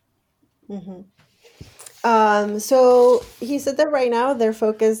samba. So he said that right now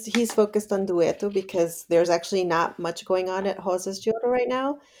he's focused on DuettO because there's actually not much going on at Rosas de Ouro right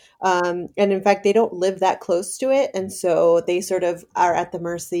now. And in fact, they don't live that close to it. And so they sort of are at the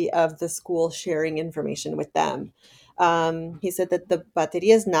mercy of the school sharing information with them. He said that the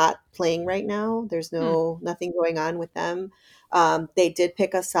bateria is not playing right now. There's nothing going on with them. They did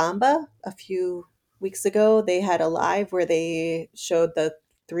pick a samba a few weeks ago. They had a live where they showed the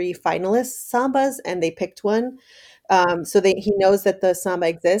 3 finalist sambas and they picked one. So he knows that the samba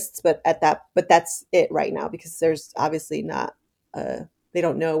exists, but that's it right now because there's obviously not they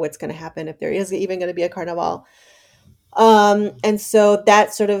don't know what's going to happen if there is even going to be a carnaval. And so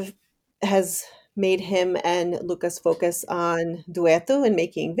that sort of has made him and Lucas focus on DuettO and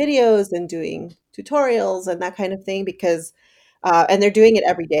making videos and doing tutorials and that kind of thing because and they're doing it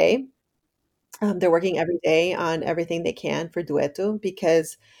every day. They're working every day on everything they can for DuettO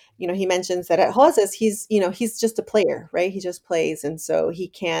because, he mentions that at Rosas, he's just a player, right? He just plays. And so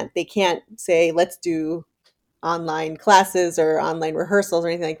they can't say, let's do online classes or online rehearsals or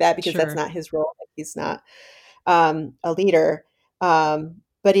anything like that because that's not his role. He's not a leader.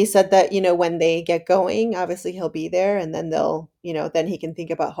 But he said that, when they get going, obviously he'll be there and then then he can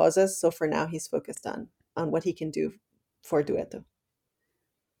think about Rosas. So for now, he's focused on what he can do for DuettO.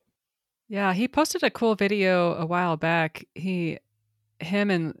 Yeah, he posted a cool video a while back. He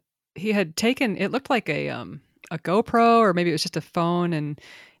had taken, it looked like a GoPro, or maybe it was just a phone, and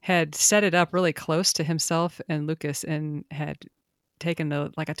had set it up really close to himself and Lucas and had taken a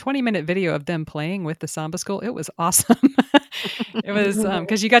 20-minute video of them playing with the samba school. It was awesome. It was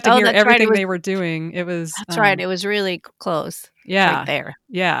because you got to hear everything they were doing. It was That's right. It was really close. Yeah, right there.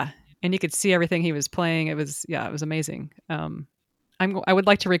 Yeah, and you could see everything he was playing. It was amazing. I would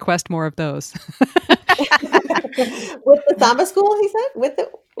like to request more of those. With the samba school, he said? With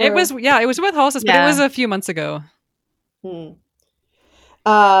it? It was with Rosas, but it was a few months ago.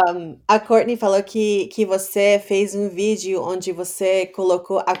 A Courtney falou que você fez um vídeo onde você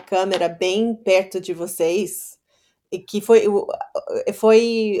colocou a câmera bem perto de vocês e que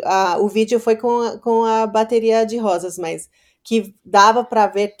o vídeo foi com a bateria de Rosas, mas que dava para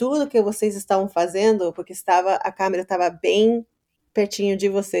ver tudo que vocês estavam fazendo porque a câmera estava bem pertinho de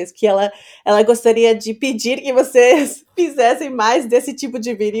vocês, que ela gostaria de pedir que vocês fizessem mais desse tipo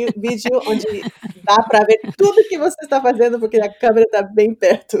de vídeo onde dá para ver tudo que você está fazendo, porque a câmera está bem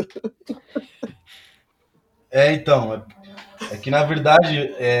perto. Então, é que na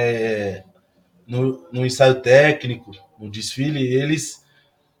verdade, no ensaio técnico, no desfile, eles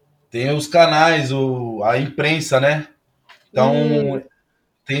têm os canais, a imprensa, né? Então,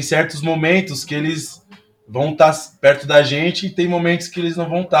 tem certos momentos que eles vão estar perto da gente e tem momentos que eles não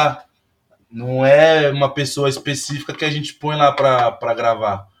vão estar. Não é uma pessoa específica que a gente põe lá para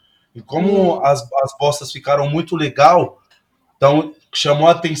gravar. E como as bossas ficaram muito legal, então chamou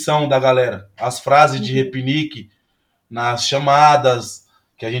a atenção da galera. As frases de repinique nas chamadas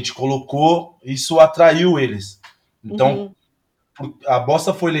que a gente colocou, isso atraiu eles. Então, a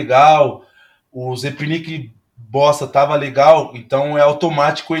bossa foi legal, os repinique bossa tava legal, então é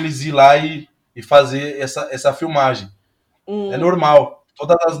automático eles ir lá e fazer essa filmagem. É normal.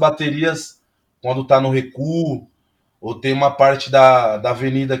 Todas as baterias, quando tá no recuo, ou tem uma parte da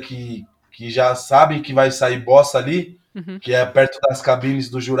avenida que já sabem que vai sair bossa ali, que é perto das cabines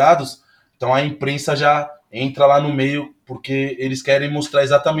dos jurados, então a imprensa já entra lá no meio, porque eles querem mostrar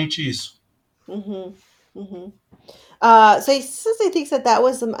exatamente isso. So he says he thinks that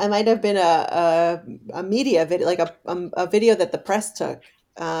might have been a media video, like a video that the press took.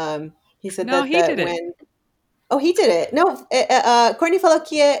 He said no, that he did when it. Oh, he did it. Não, Courtney falou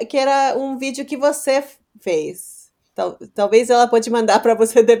que era um vídeo que você fez. Talvez ela pode mandar para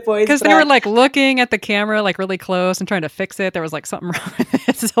você depois. Because they were like looking at the camera like really close and trying to fix it. There was like something wrong with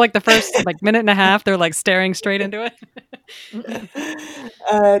it. So like the first like minute and a half, they're like staring straight into it.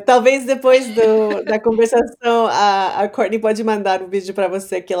 Talvez depois da conversação a Courtney pode mandar um vídeo para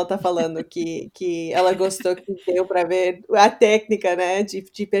você que ela tá falando que ela gostou, que deu para ver a técnica, né,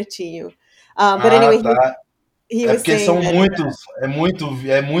 de pertinho. But Ah, anyway, tá. he É was porque saying são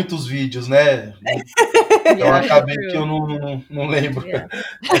that. muitos vídeos, né? Então Yeah, acabei true. que eu não lembro. Yeah.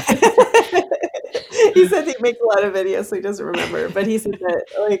 He said he makes a lot of videos, so he doesn't remember. But he said that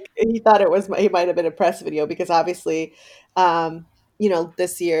like he thought he might have been a press video because obviously,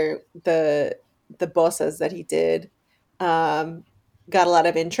 this year the bosses that he did got a lot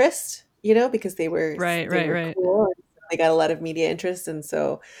of interest, because they were Right. cool. And they got a lot of media interest, and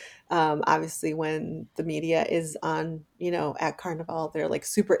so obviously when the media is on, at Carnival, they're like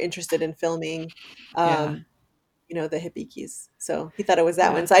super interested in filming. Yeah. The hibikis. So he thought it was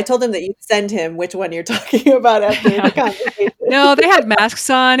that Yeah. one. So I told him that you'd send him which one you're talking about after the conversation. No, they had masks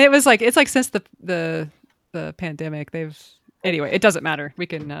on. It's like since the pandemic, anyway, it doesn't matter. We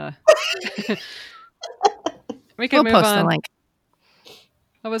can We'll move post on. the link.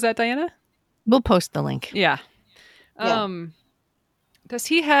 What was that, Diana? We'll post the link. Yeah. Yeah. Does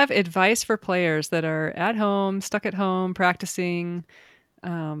he have advice for players that are at home, stuck at home, practicing?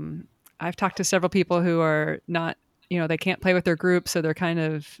 I've talked to several people who are not, they can't play with their group, so they're kind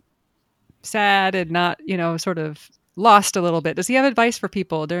of sad and not, sort of lost a little bit. Does he have advice for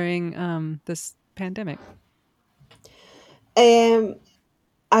people during this pandemic?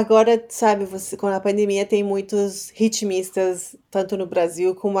 Agora, sabe, com a pandemia tem muitos ritmistas, tanto no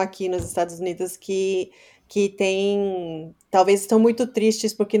Brasil como aqui nos Estados Unidos, que talvez estão muito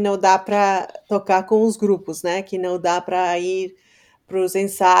tristes porque não dá para tocar com os grupos, né? Que não dá para ir para os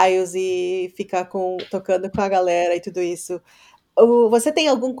ensaios e ficar tocando com a galera e tudo isso. Você tem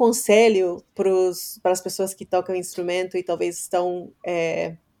algum conselho para as pessoas que tocam instrumento e talvez estão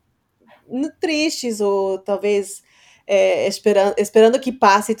tristes ou talvez esperando que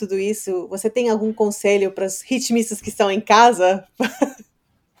passe tudo isso? Você tem algum conselho para os ritmistas que estão em casa?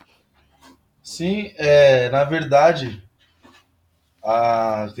 Sim, na verdade,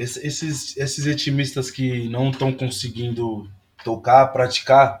 esses ritmistas que não estão conseguindo tocar,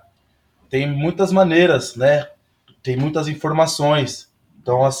 praticar, tem muitas maneiras, né? Tem muitas informações.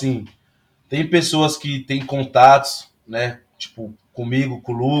 Então, assim, tem pessoas que têm contatos, né? Tipo, comigo,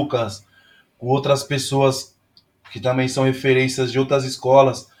 com o Lucas, com outras pessoas que também são referências de outras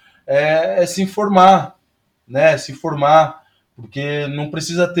escolas. É se informar, né? Se informar, porque não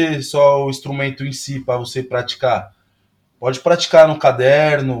precisa ter só o instrumento em si para você praticar. Pode praticar no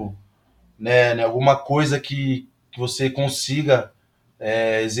caderno, né? Alguma coisa que você consiga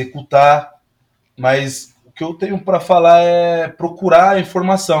executar, mas o que eu tenho para falar é procurar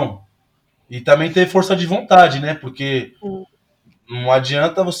informação e também ter força de vontade, né? Porque não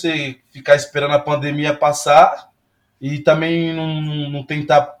adianta você ficar esperando a pandemia passar e também não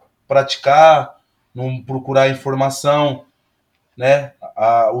tentar praticar, não procurar informação, né?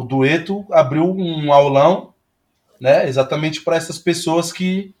 O DuettO abriu um aulão, né? Exatamente para essas pessoas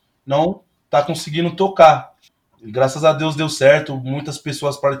que não tá conseguindo tocar. E graças a Deus deu certo, muitas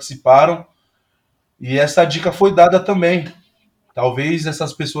pessoas participaram e essa dica foi dada também. Talvez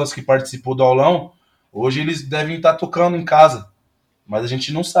essas pessoas que participou do aulão, hoje eles devem estar tocando em casa, mas a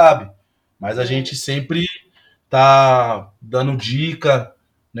gente não sabe. Mas a gente sempre tá dando dica,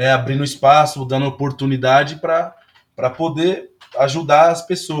 né, abrindo espaço, dando oportunidade para poder ajudar as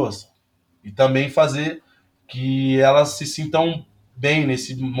pessoas e também fazer que elas se sintam bem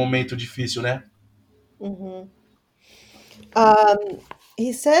nesse momento difícil, né? Mm-hmm.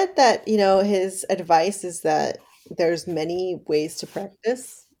 He said that, his advice is that there's many ways to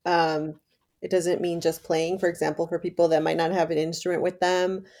practice. It doesn't mean just playing, for example, for people that might not have an instrument with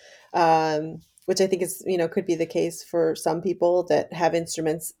them, which I think is, could be the case for some people that have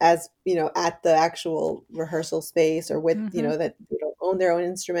instruments as, at the actual rehearsal space or with, that they don't own their own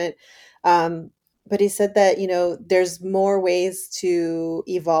instrument. But he said that, there's more ways to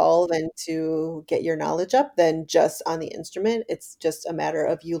evolve and to get your knowledge up than just on the instrument. It's just a matter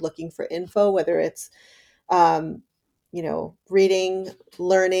of you looking for info, whether it's, reading,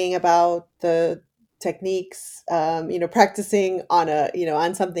 learning about the techniques, practicing on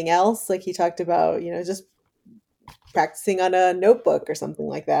on something else. Like he talked about, just practicing on a notebook or something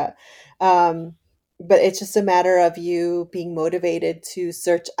like that. But it's just a matter of you being motivated to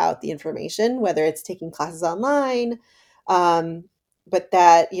search out the information, whether it's taking classes online. But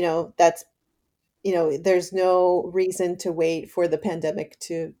that, that's there's no reason to wait for the pandemic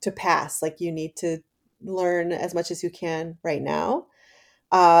to pass. Like, you need to learn as much as you can right now.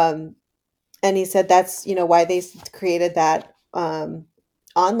 Um, and he said that's, why they created that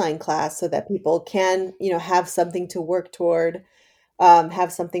online class, so that people can, have something to work toward,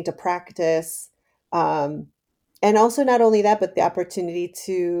 have something to practice. Um, and also, not only that, but the opportunity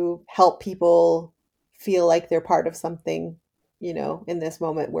to help people feel like they're part of something, in this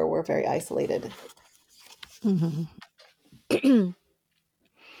moment where we're very isolated.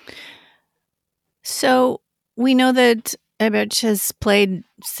 So we know that Hebert has played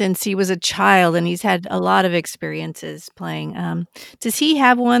since he was a child, and he's had a lot of experiences playing. Does he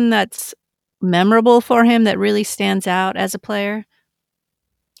have one that's memorable for him that really stands out as a player?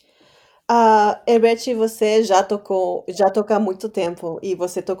 Herbert, você já toca há muito tempo e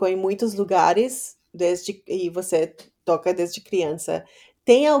você tocou em muitos lugares e você toca desde criança.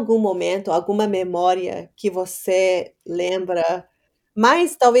 Tem algum momento, alguma memória que você lembra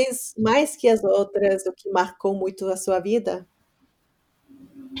mais, talvez mais que as outras, o que marcou muito a sua vida?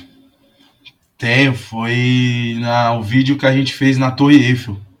 Tenho, foi o vídeo que a gente fez na Torre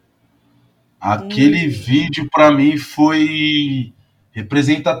Eiffel. Aquele Hum, vídeo para mim foi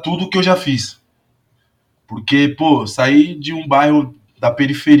representa tudo que eu já fiz. Porque, pô, saí de um bairro da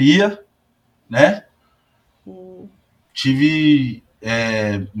periferia, né? hum, Tive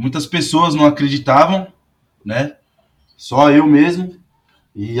muitas pessoas não acreditavam, né? Só eu mesmo.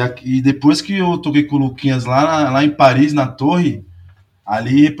 E depois que eu toquei com o Luquinhas lá em Paris, na Torre,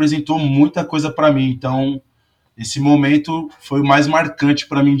 ali representou muita coisa para mim. Então, esse momento foi o mais marcante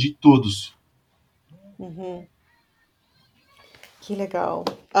para mim de todos. uhum. Que legal.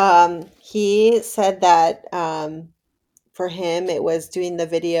 He said that for him, it was doing the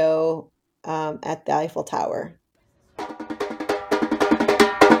video at the Eiffel Tower.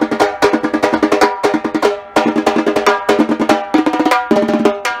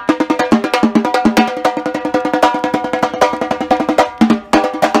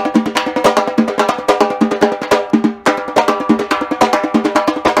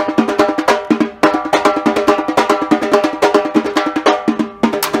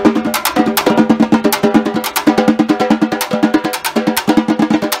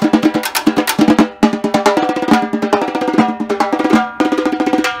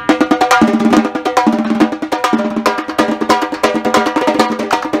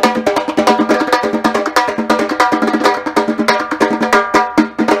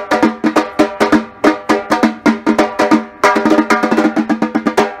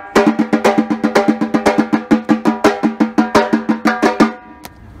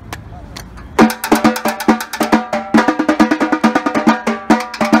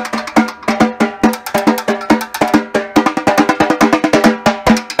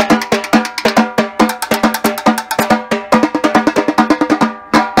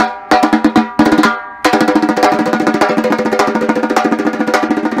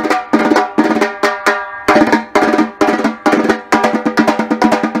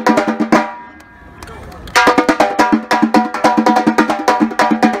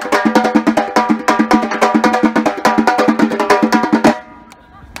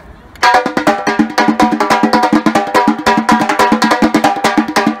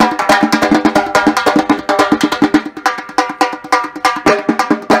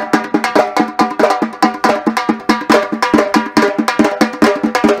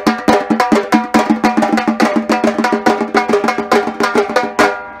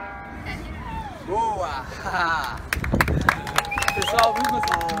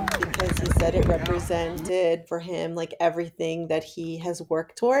 Because he said it represented for him like everything that he has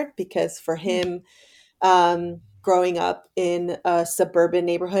worked toward. Because for him, growing up in a suburban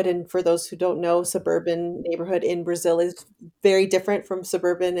neighborhood, and for those who don't know, suburban neighborhood in Brazil is very different from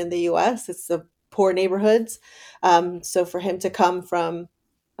suburban in the US. It's the poor neighborhoods. So for him to come from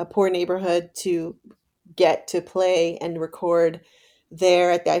a poor neighborhood to get to play and record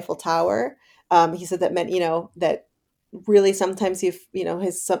there at the Eiffel Tower, he said that meant, that really sometimes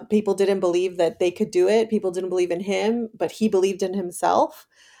some people didn't believe that they could do it. People didn't believe in him, but he believed in himself.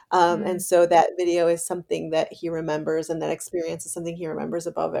 And so that video is something that he remembers, and that experience is something he remembers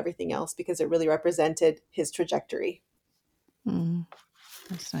above everything else, because it really represented his trajectory.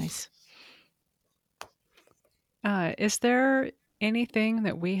 That's nice. Is there anything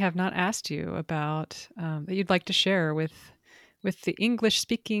that we have not asked you about that you'd like to share with the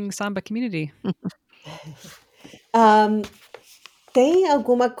English-speaking samba community? Tem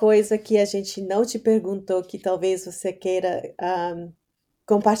alguma coisa que a gente não te perguntou que talvez você queira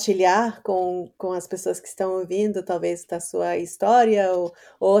compartilhar com as pessoas que estão ouvindo, talvez da sua história ou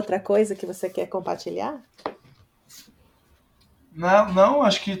outra coisa que você quer compartilhar? Não, não,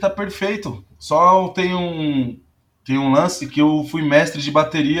 acho que tá perfeito. Só tem um lance que eu fui mestre de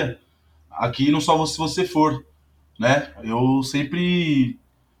bateria aqui no Só Se Você For, né? Eu sempre,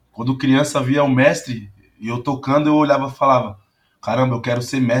 quando criança, via o mestre e eu tocando, eu olhava e falava: caramba, eu quero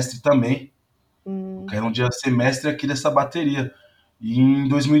ser mestre também. Eu Hum, quero um dia ser mestre aqui dessa bateria. E em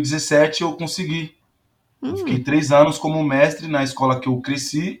 2017 eu consegui. Eu fiquei Hum, 3 anos como mestre na escola que eu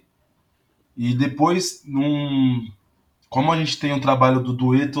cresci e depois, como a gente tem um trabalho do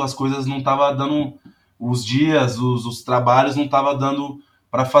dueto, as coisas não tava dando, os dias, os trabalhos não tava dando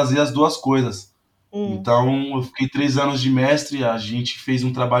para fazer as duas coisas. hum, Então eu fiquei 3 anos de mestre, a gente fez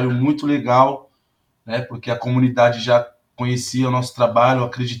um trabalho muito legal, né? Porque a comunidade já conhecia o nosso trabalho,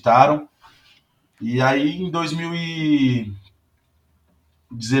 acreditaram. E aí em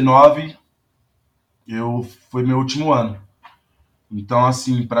 2019 foi meu último ano. Então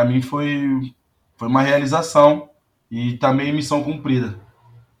assim, para mim foi uma realização e também missão cumprida.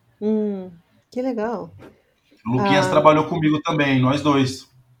 que legal. O Luquinhas Um, trabalhou comigo também, nós dois.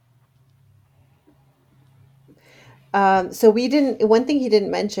 so we didn't. One thing he didn't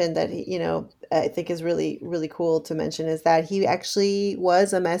mention that I think is really really cool to mention is that he actually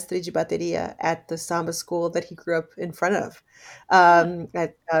was a mestre de bateria at the samba school that he grew up in front of,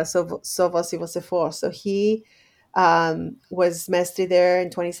 at So Você For. So he was mestre there in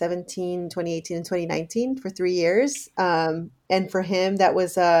 2017, 2018, and 2019 for 3 years. And for him, that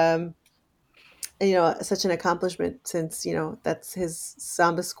was such an accomplishment since that's his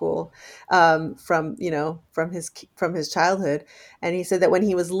samba school, from his childhood. And he said that when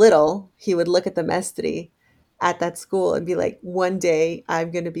he was little he would look at the mestre at that school and be like, one day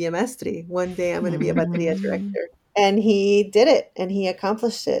I'm going to be a mestre, one day I'm going to be a bateria mm, director. And he did it and he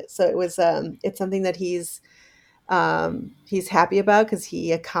accomplished it. So it's something that he's happy about because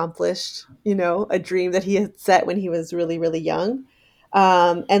he accomplished, a dream that he had set when he was really, really young.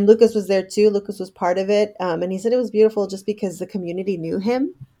 And Lucas was there too. Lucas was part of it. And he said it was beautiful just because the community knew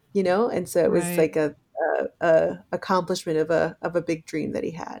him, and so it was Right. like a accomplishment of a big dream that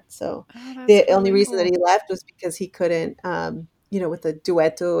he had. So Oh, that's the really only reason that cool. he left was because he couldn't, with the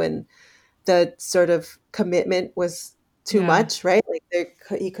DuettO and the sort of commitment was too Yeah. much, right? Like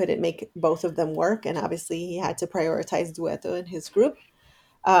he couldn't make both of them work, and obviously he had to prioritize duetto in his group.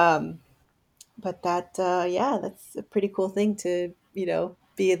 Um, but yeah, that's a pretty cool thing to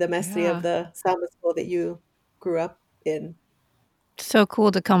be the mestre of Yeah. the samba school that you grew up in. so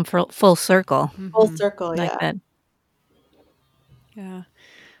cool to come full circle Full Hmm. circle, like yeah. that. Yeah.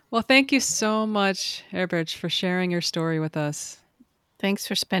 Well, thank you so much, Herbert, for sharing your story with us. Thanks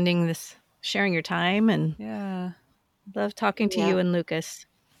for sharing your time, and Yeah. love talking to Yeah. you and Lucas.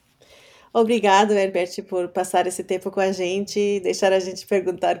 Obrigado, Herbert, por passar esse tempo com a gente, deixar a gente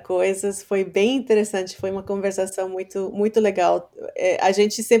perguntar coisas. Foi bem interessante, foi uma conversação muito, muito legal. A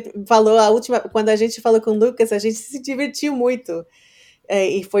gente sempre falou, quando a gente falou com o Lucas, a gente se divertiu muito.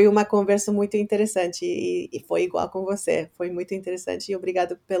 E foi uma conversa muito interessante, e foi igual com você. Foi muito interessante e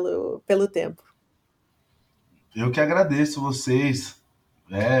obrigado pelo tempo. Eu que agradeço vocês.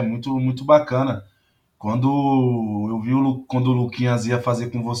 É muito, muito bacana. Quando eu vi quando o Luquinhas ia fazer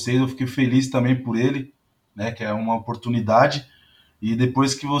com vocês, eu fiquei feliz também por ele, né? Que é uma oportunidade. E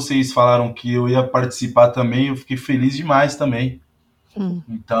depois que vocês falaram que eu ia participar também, eu fiquei feliz demais também. Mm.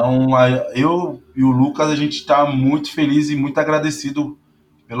 Então, eu e o Lucas, a gente está muito feliz e muito agradecido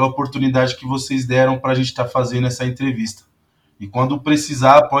pela oportunidade que vocês deram para a gente estar fazendo essa entrevista. E quando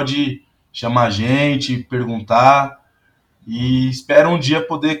precisar, pode chamar a gente, perguntar. E espero um dia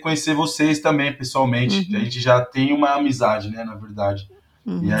poder conhecer vocês também pessoalmente. Que a Mhm. gente já tem uma amizade, né, na verdade.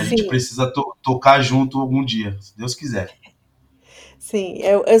 E a Mhm. gente Sim, precisa tocar junto algum dia, se Deus quiser. sim,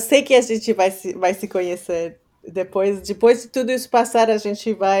 eu sei que a gente vai se conhecer depois de tudo isso passar, a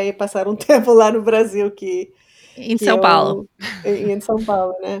gente vai passar um tempo lá no Brasil In que Sao Paulo. eu em São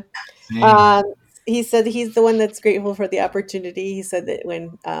Paulo, né? Sim. Um, he said he's the one that's grateful for the opportunity. He said that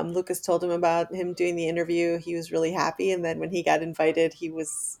when Lucas told him about him doing the interview, he was really happy, and then when he got invited, he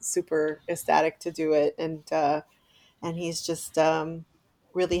was super ecstatic to do it, and he's just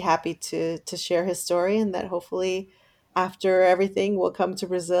really happy to share his story, and that hopefully after everything we'll come to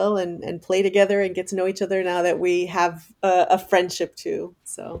Brazil and play together and get to know each other now that we have a friendship too.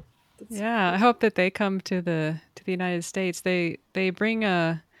 So that's, Yeah. I hope that they come to the United States. They bring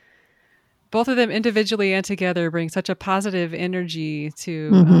both of them individually and together bring such a positive energy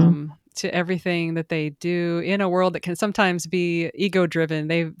to Mhm. to everything that they do in a world that can sometimes be ego driven.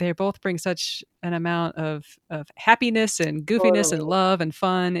 They both bring such an amount of happiness and goofiness and Totally. love and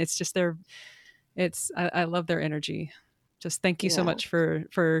fun. It's just I love their energy. Just thank you so Yeah. much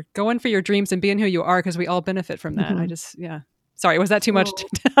for going for your dreams and being who you are, because we all benefit from that. Mhm. Yeah. Sorry, was that too much,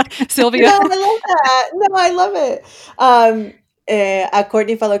 Oh. Sylvia? No, I love that. No, I love it. A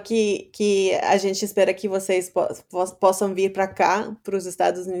Courtney falou que a gente espera que vocês possam vir para cá, para os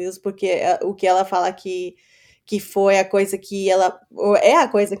Estados Unidos, porque o que ela fala que foi a coisa que ela, ou é a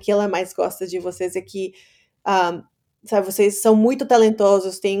coisa que ela mais gosta de vocês, é que, um, sabe, vocês são muito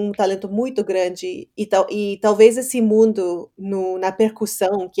talentosos, têm um talento muito grande, e talvez esse mundo na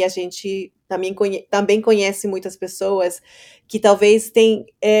percussão, que a gente também conhece muitas pessoas, que talvez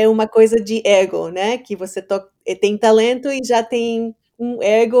é uma coisa de ego, né? Que você tem talento e já tem um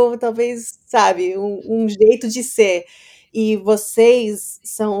ego, talvez, sabe, um jeito de ser. E vocês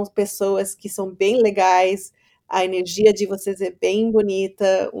são pessoas que são bem legais, a energia de vocês é bem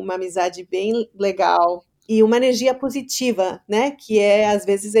bonita, uma amizade bem legal e uma energia positiva, né? Que às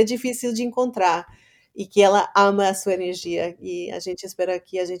vezes é difícil de encontrar. E que ela ama a sua energia. E a gente espera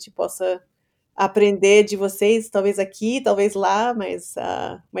que a gente possa aprender de vocês, talvez aqui, talvez lá, mas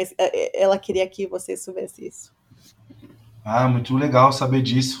ela queria que vocês soubessem isso. Ah, muito legal saber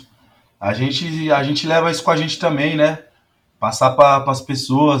disso. A gente leva isso com a gente também, né? Passar para as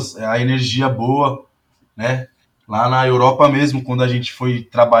pessoas a energia boa, né? Lá na Europa mesmo, quando a gente foi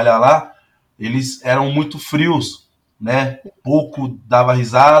trabalhar lá, eles eram muito frios, né? Pouco dava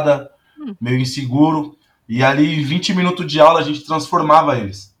risada, meio inseguro. E ali, em 20 minutos de aula, a gente transformava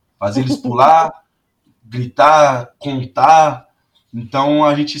eles. Fazia eles pular, gritar, contar. Então,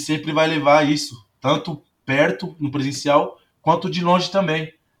 a gente sempre vai levar isso, tanto perto, no presencial, quanto de longe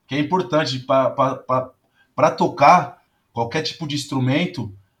também. Que é importante para tocar qualquer tipo de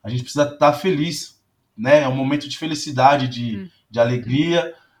instrumento, a gente precisa estar feliz, né? É um momento de felicidade, de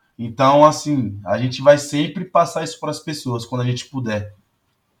alegria. Então, assim, a gente vai sempre passar isso para as pessoas quando a gente puder.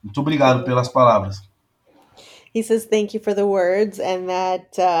 Muito obrigado pelas palavras. He says thank you for the words, and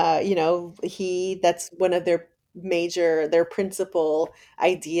that that's one of their principal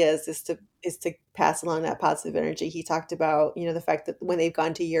ideas is to pass along that positive energy. He talked about, the fact that when they've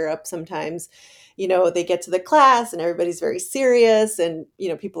gone to Europe, sometimes, they get to the class and everybody's very serious, and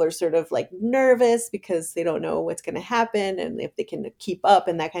people are sort of like nervous because they don't know what's going to happen and if they can keep up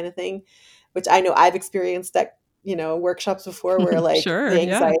and that kind of thing, which I know I've experienced that, workshops before where like Sure, the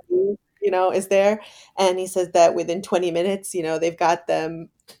yeah. anxiety, is there. And he says that within 20 minutes, they've got them,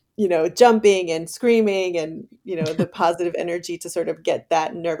 jumping and screaming and, the positive energy to sort of get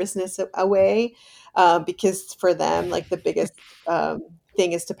that nervousness away. Because for them, like the biggest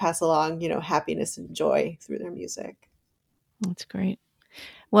thing is to pass along, happiness and joy through their music. That's great.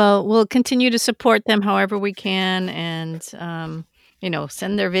 Well, we'll continue to support them however we can, and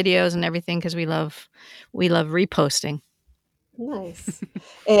send their videos and everything, because we love reposting. Nice.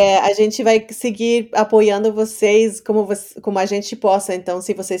 A gente vai seguir apoiando vocês como a gente possa. Então,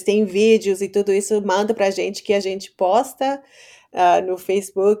 se vocês têm vídeos e tudo isso, manda pra gente que a gente posta no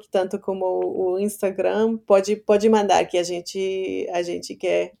Facebook, tanto como o Instagram. Pode mandar que a gente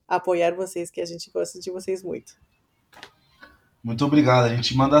quer apoiar vocês, que a gente gosta de vocês muito. Muito obrigado, a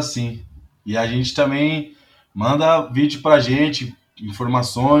gente manda sim. E a gente também manda vídeo pra gente,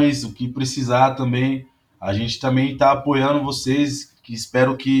 informações, o que precisar também. A gente também está apoiando vocês, que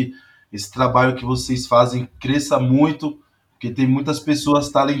espero que esse trabalho que vocês fazem cresça muito, porque tem muitas pessoas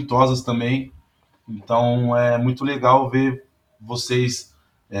talentosas também. Então é muito legal ver vocês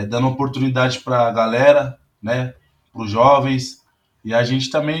dando oportunidade para a galera, né, para os jovens. E a gente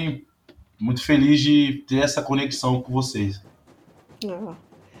também muito feliz de ter essa conexão com vocês. Oh.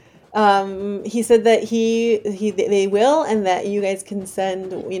 He said that they will, and that you guys can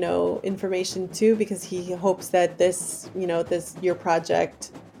send, information too, because he hopes that this your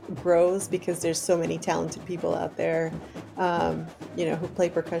project grows, because there's so many talented people out there, who play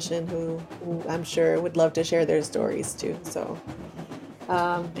percussion, who I'm sure would love to share their stories too. So,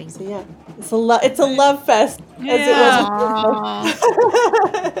 yeah, it's a love fest, as it was.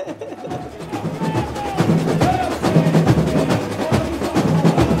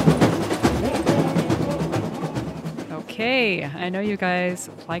 Okay, I know you guys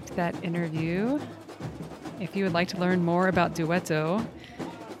liked that interview. If you would like to learn more about DuettO,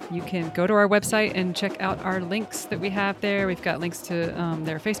 you can go to our website and check out our links that we have there. We've got links to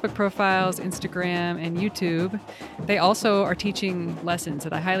their Facebook profiles, Instagram, and YouTube. They also are teaching lessons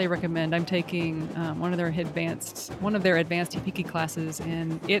that I highly recommend. I'm taking one of their advanced hipiki classes,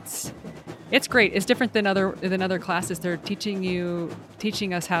 and it's it's great. It's different than other classes. They're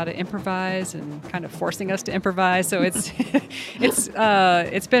teaching us how to improvise and kind of forcing us to improvise. So it's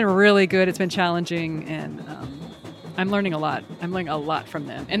it's been really good. It's been challenging, and I'm learning a lot. I'm learning a lot from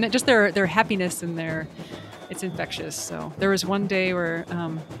them, and just their happiness and it's infectious. So there was one day where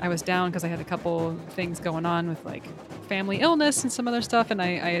I was down because I had a couple things going on with like family illness and some other stuff, and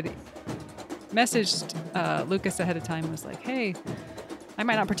I had messaged Lucas ahead of time and was like, hey, I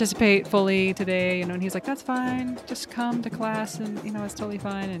might not participate fully today, and he's like, that's fine, just come to class, and it's totally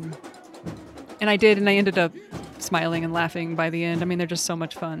fine. And I did, and I ended up smiling and laughing by the end. I mean, they're just so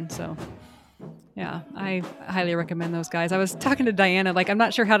much fun. So yeah, I highly recommend those guys. I was talking to Diana, like, I'm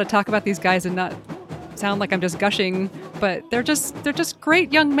not sure how to talk about these guys and not sound like I'm just gushing, but they're just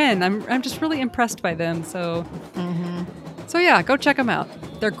great young men. I'm just really impressed by them. So so yeah, go check them out.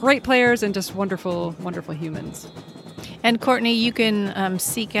 They're great players and just wonderful, wonderful humans. And Courtney, you can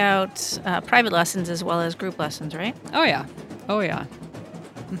seek out private lessons as well as group lessons, right? Oh yeah. Cool.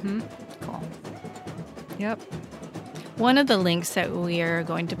 Yep. One of the links that we are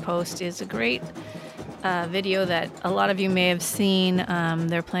going to post is a great video that a lot of you may have seen.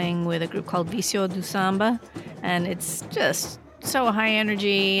 They're playing with a group called Vicio do Samba, and it's just so high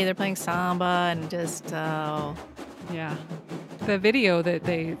energy. They're playing samba and just yeah. The video that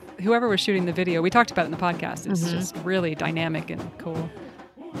whoever was shooting the video, we talked about it in the podcast. It's just really dynamic and cool.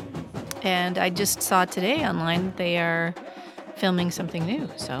 And I just saw today online they are filming something new,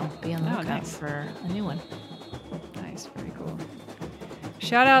 so be on the lookout nice. for a new one. Nice, very cool.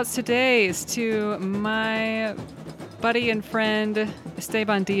 Shout outs today to my buddy and friend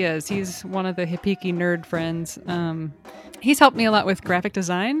Esteban Diaz. He's one of the Hipiki nerd friends. He's helped me a lot with graphic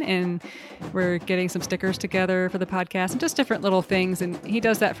design, and we're getting some stickers together for the podcast and just different little things. And he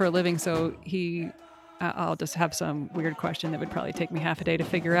does that for a living, so I'll just have some weird question that would probably take me half a day to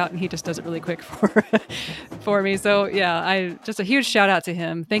figure out, and he just does it really quick for me. So yeah, just a huge shout out to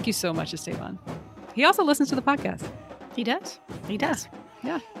him. Thank you so much, Esteban. He also listens to the podcast. He does.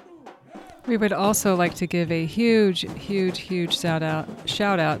 Yeah. We would also like to give a huge shout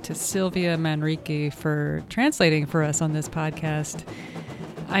out to Sylvia Manrique for translating for us on this podcast.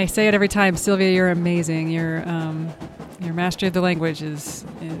 I say it every time, Sylvia, you're amazing. Your mastery of the language is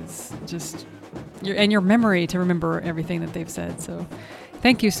just your memory to remember everything that they've said. So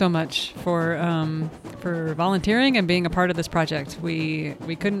thank you so much for volunteering and being a part of this project. We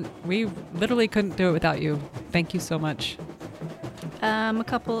literally couldn't do it without you. Thank you so much. A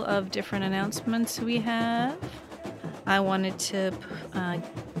couple of different announcements we have. I wanted to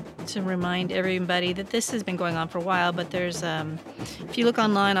remind everybody that this has been going on for a while, but there's, if you look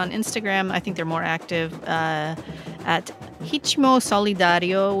online on Instagram, I think they're more active, at Ritmo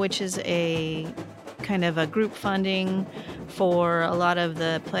Solidario, which is a kind of a group funding for a lot of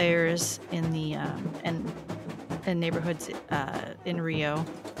the players in the in neighborhoods in Rio.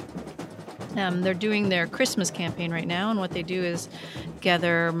 They're doing their Christmas campaign right now, and what they do is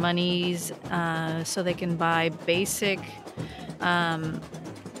gather monies so they can buy basic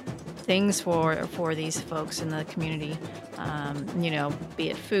things for these folks in the community. Be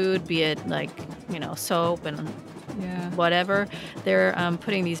it food, be it soap and whatever. They're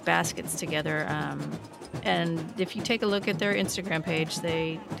putting these baskets together. And if you take a look at their Instagram page,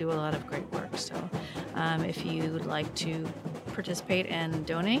 they do a lot of great work. So if you would like to participate and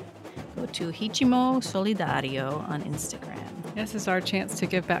donate, go to Ritmo Solidario on Instagram. This is our chance to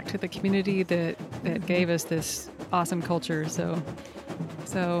give back to the community that gave us this awesome culture. So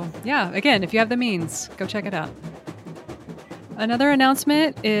yeah, again, if you have the means, go check it out. Another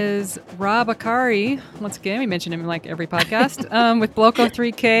announcement is Rob Akari, once again, we mention him in like every podcast, with Bloco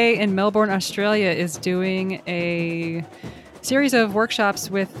 3K in Melbourne, Australia, is doing a series of workshops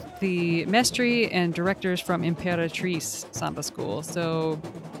with the mestre and directors from Imperatrice Samba School. So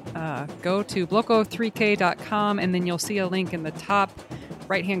go to bloco3k.com, and then you'll see a link in the top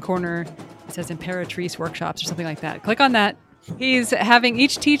right-hand corner. It says Imperatrice Workshops or something like that. Click on that. He's having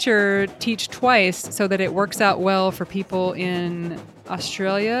each teacher teach twice so that it works out well for people in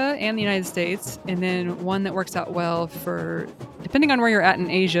Australia and the United States, and then one that works out well for, depending on where you're at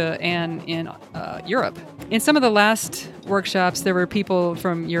in Asia and in Europe. In some of the last workshops, there were people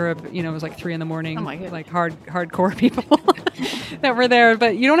from Europe, it was like 3 a.m, like hardcore people that were there,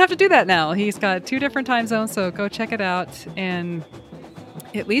 but you don't have to do that now. He's got 2 different time zones, so go check it out. And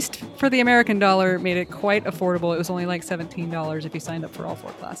at least for the American dollar, made it quite affordable. It was only like $17 if you signed up for all 4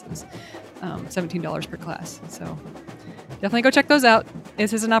 classes. $17 per class. So definitely go check those out.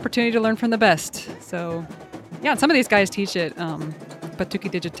 This is an opportunity to learn from the best. So yeah, and some of these guys teach at Batuque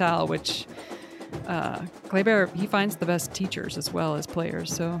Digital, which Kleber, he finds the best teachers as well as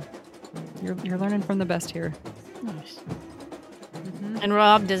players. So You're learning from the best here. Nice. And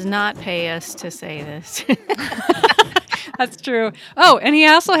Rob does not pay us to say this. That's true. Oh, and he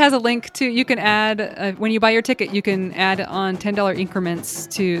also has a link to, you can add, when you buy your ticket, you can add on $10 increments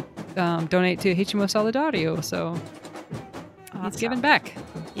to donate to Hichimo Solidario. So he's giving back.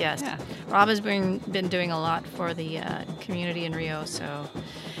 Yes. Yeah. Rob has been doing a lot for the community in Rio. So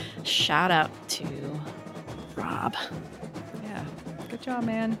shout out to Rob. Yeah. Good job,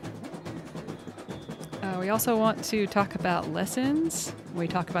 man. We also want to talk about lessons. We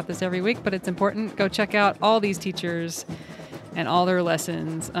talk about this every week, but it's important. Go check out all these teachers and all their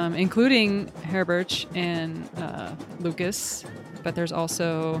lessons, including Hebert and Lucas. But there's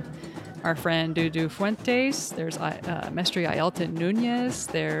also our friend Dudu Fuentes. There's Mestre Ailton Nunez.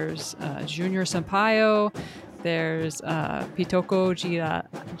 There's Junior Sampaio. There's Pitoko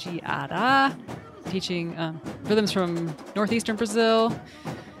Giara, teaching rhythms from northeastern Brazil.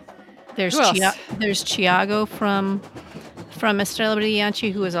 There's Thiago from Estrela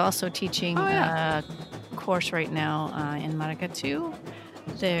Brilhante, who is also teaching a course right now in Maracatu.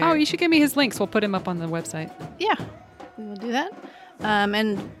 Oh, you should give me his links. We'll put him up on the website. Yeah, we will do that.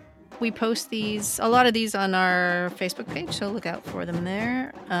 And we post a lot of these on our Facebook page, so look out for them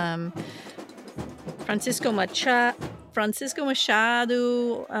there. Francisco Machado.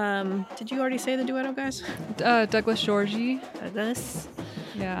 Did you already say the DuettO guys? Douglas Georgie. Douglas.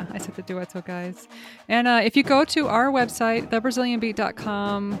 Yeah, I said the DuettO guys. And if you go to our website,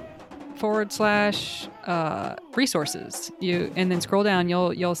 thebrazilianbeat.com/resources, and then scroll down,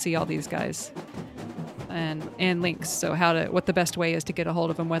 you'll see all these guys and links. So what the best way is to get a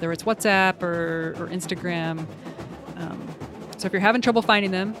hold of them, whether it's WhatsApp or Instagram. So if you're having trouble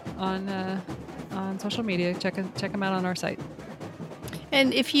finding them on social media, check them out on our site.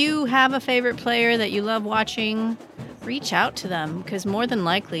 And if you have a favorite player that you love watching, reach out to them, because more than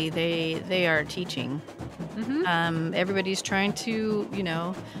likely they are teaching. Mm-hmm. Everybody's trying to,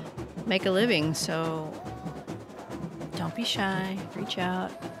 make a living, so don't be shy. Reach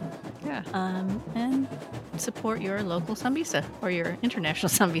out. Yeah. And support your local sambista or your international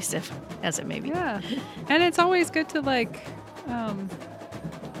sambista, as it may be. Yeah. And it's always good to make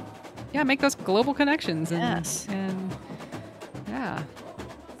those global connections. Yes. And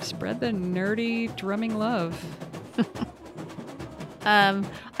spread the nerdy drumming love. I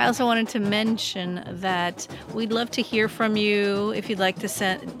also wanted to mention that we'd love to hear from you. If you'd like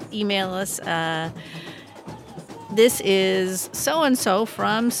to email us, this is so-and-so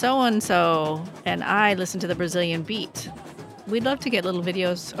from so-and-so, and I listen to the Brazilian Beat. We'd love to get little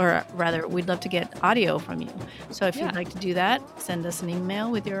videos, or rather, we'd love to get audio from you. So if you'd like to do that, send us an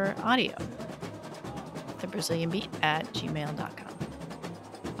email with your audio. thebrazilianbeat@gmail.com.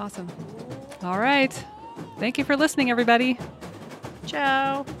 Awesome. All right. Thank you for listening, everybody.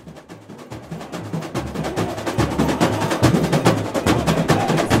 Ciao.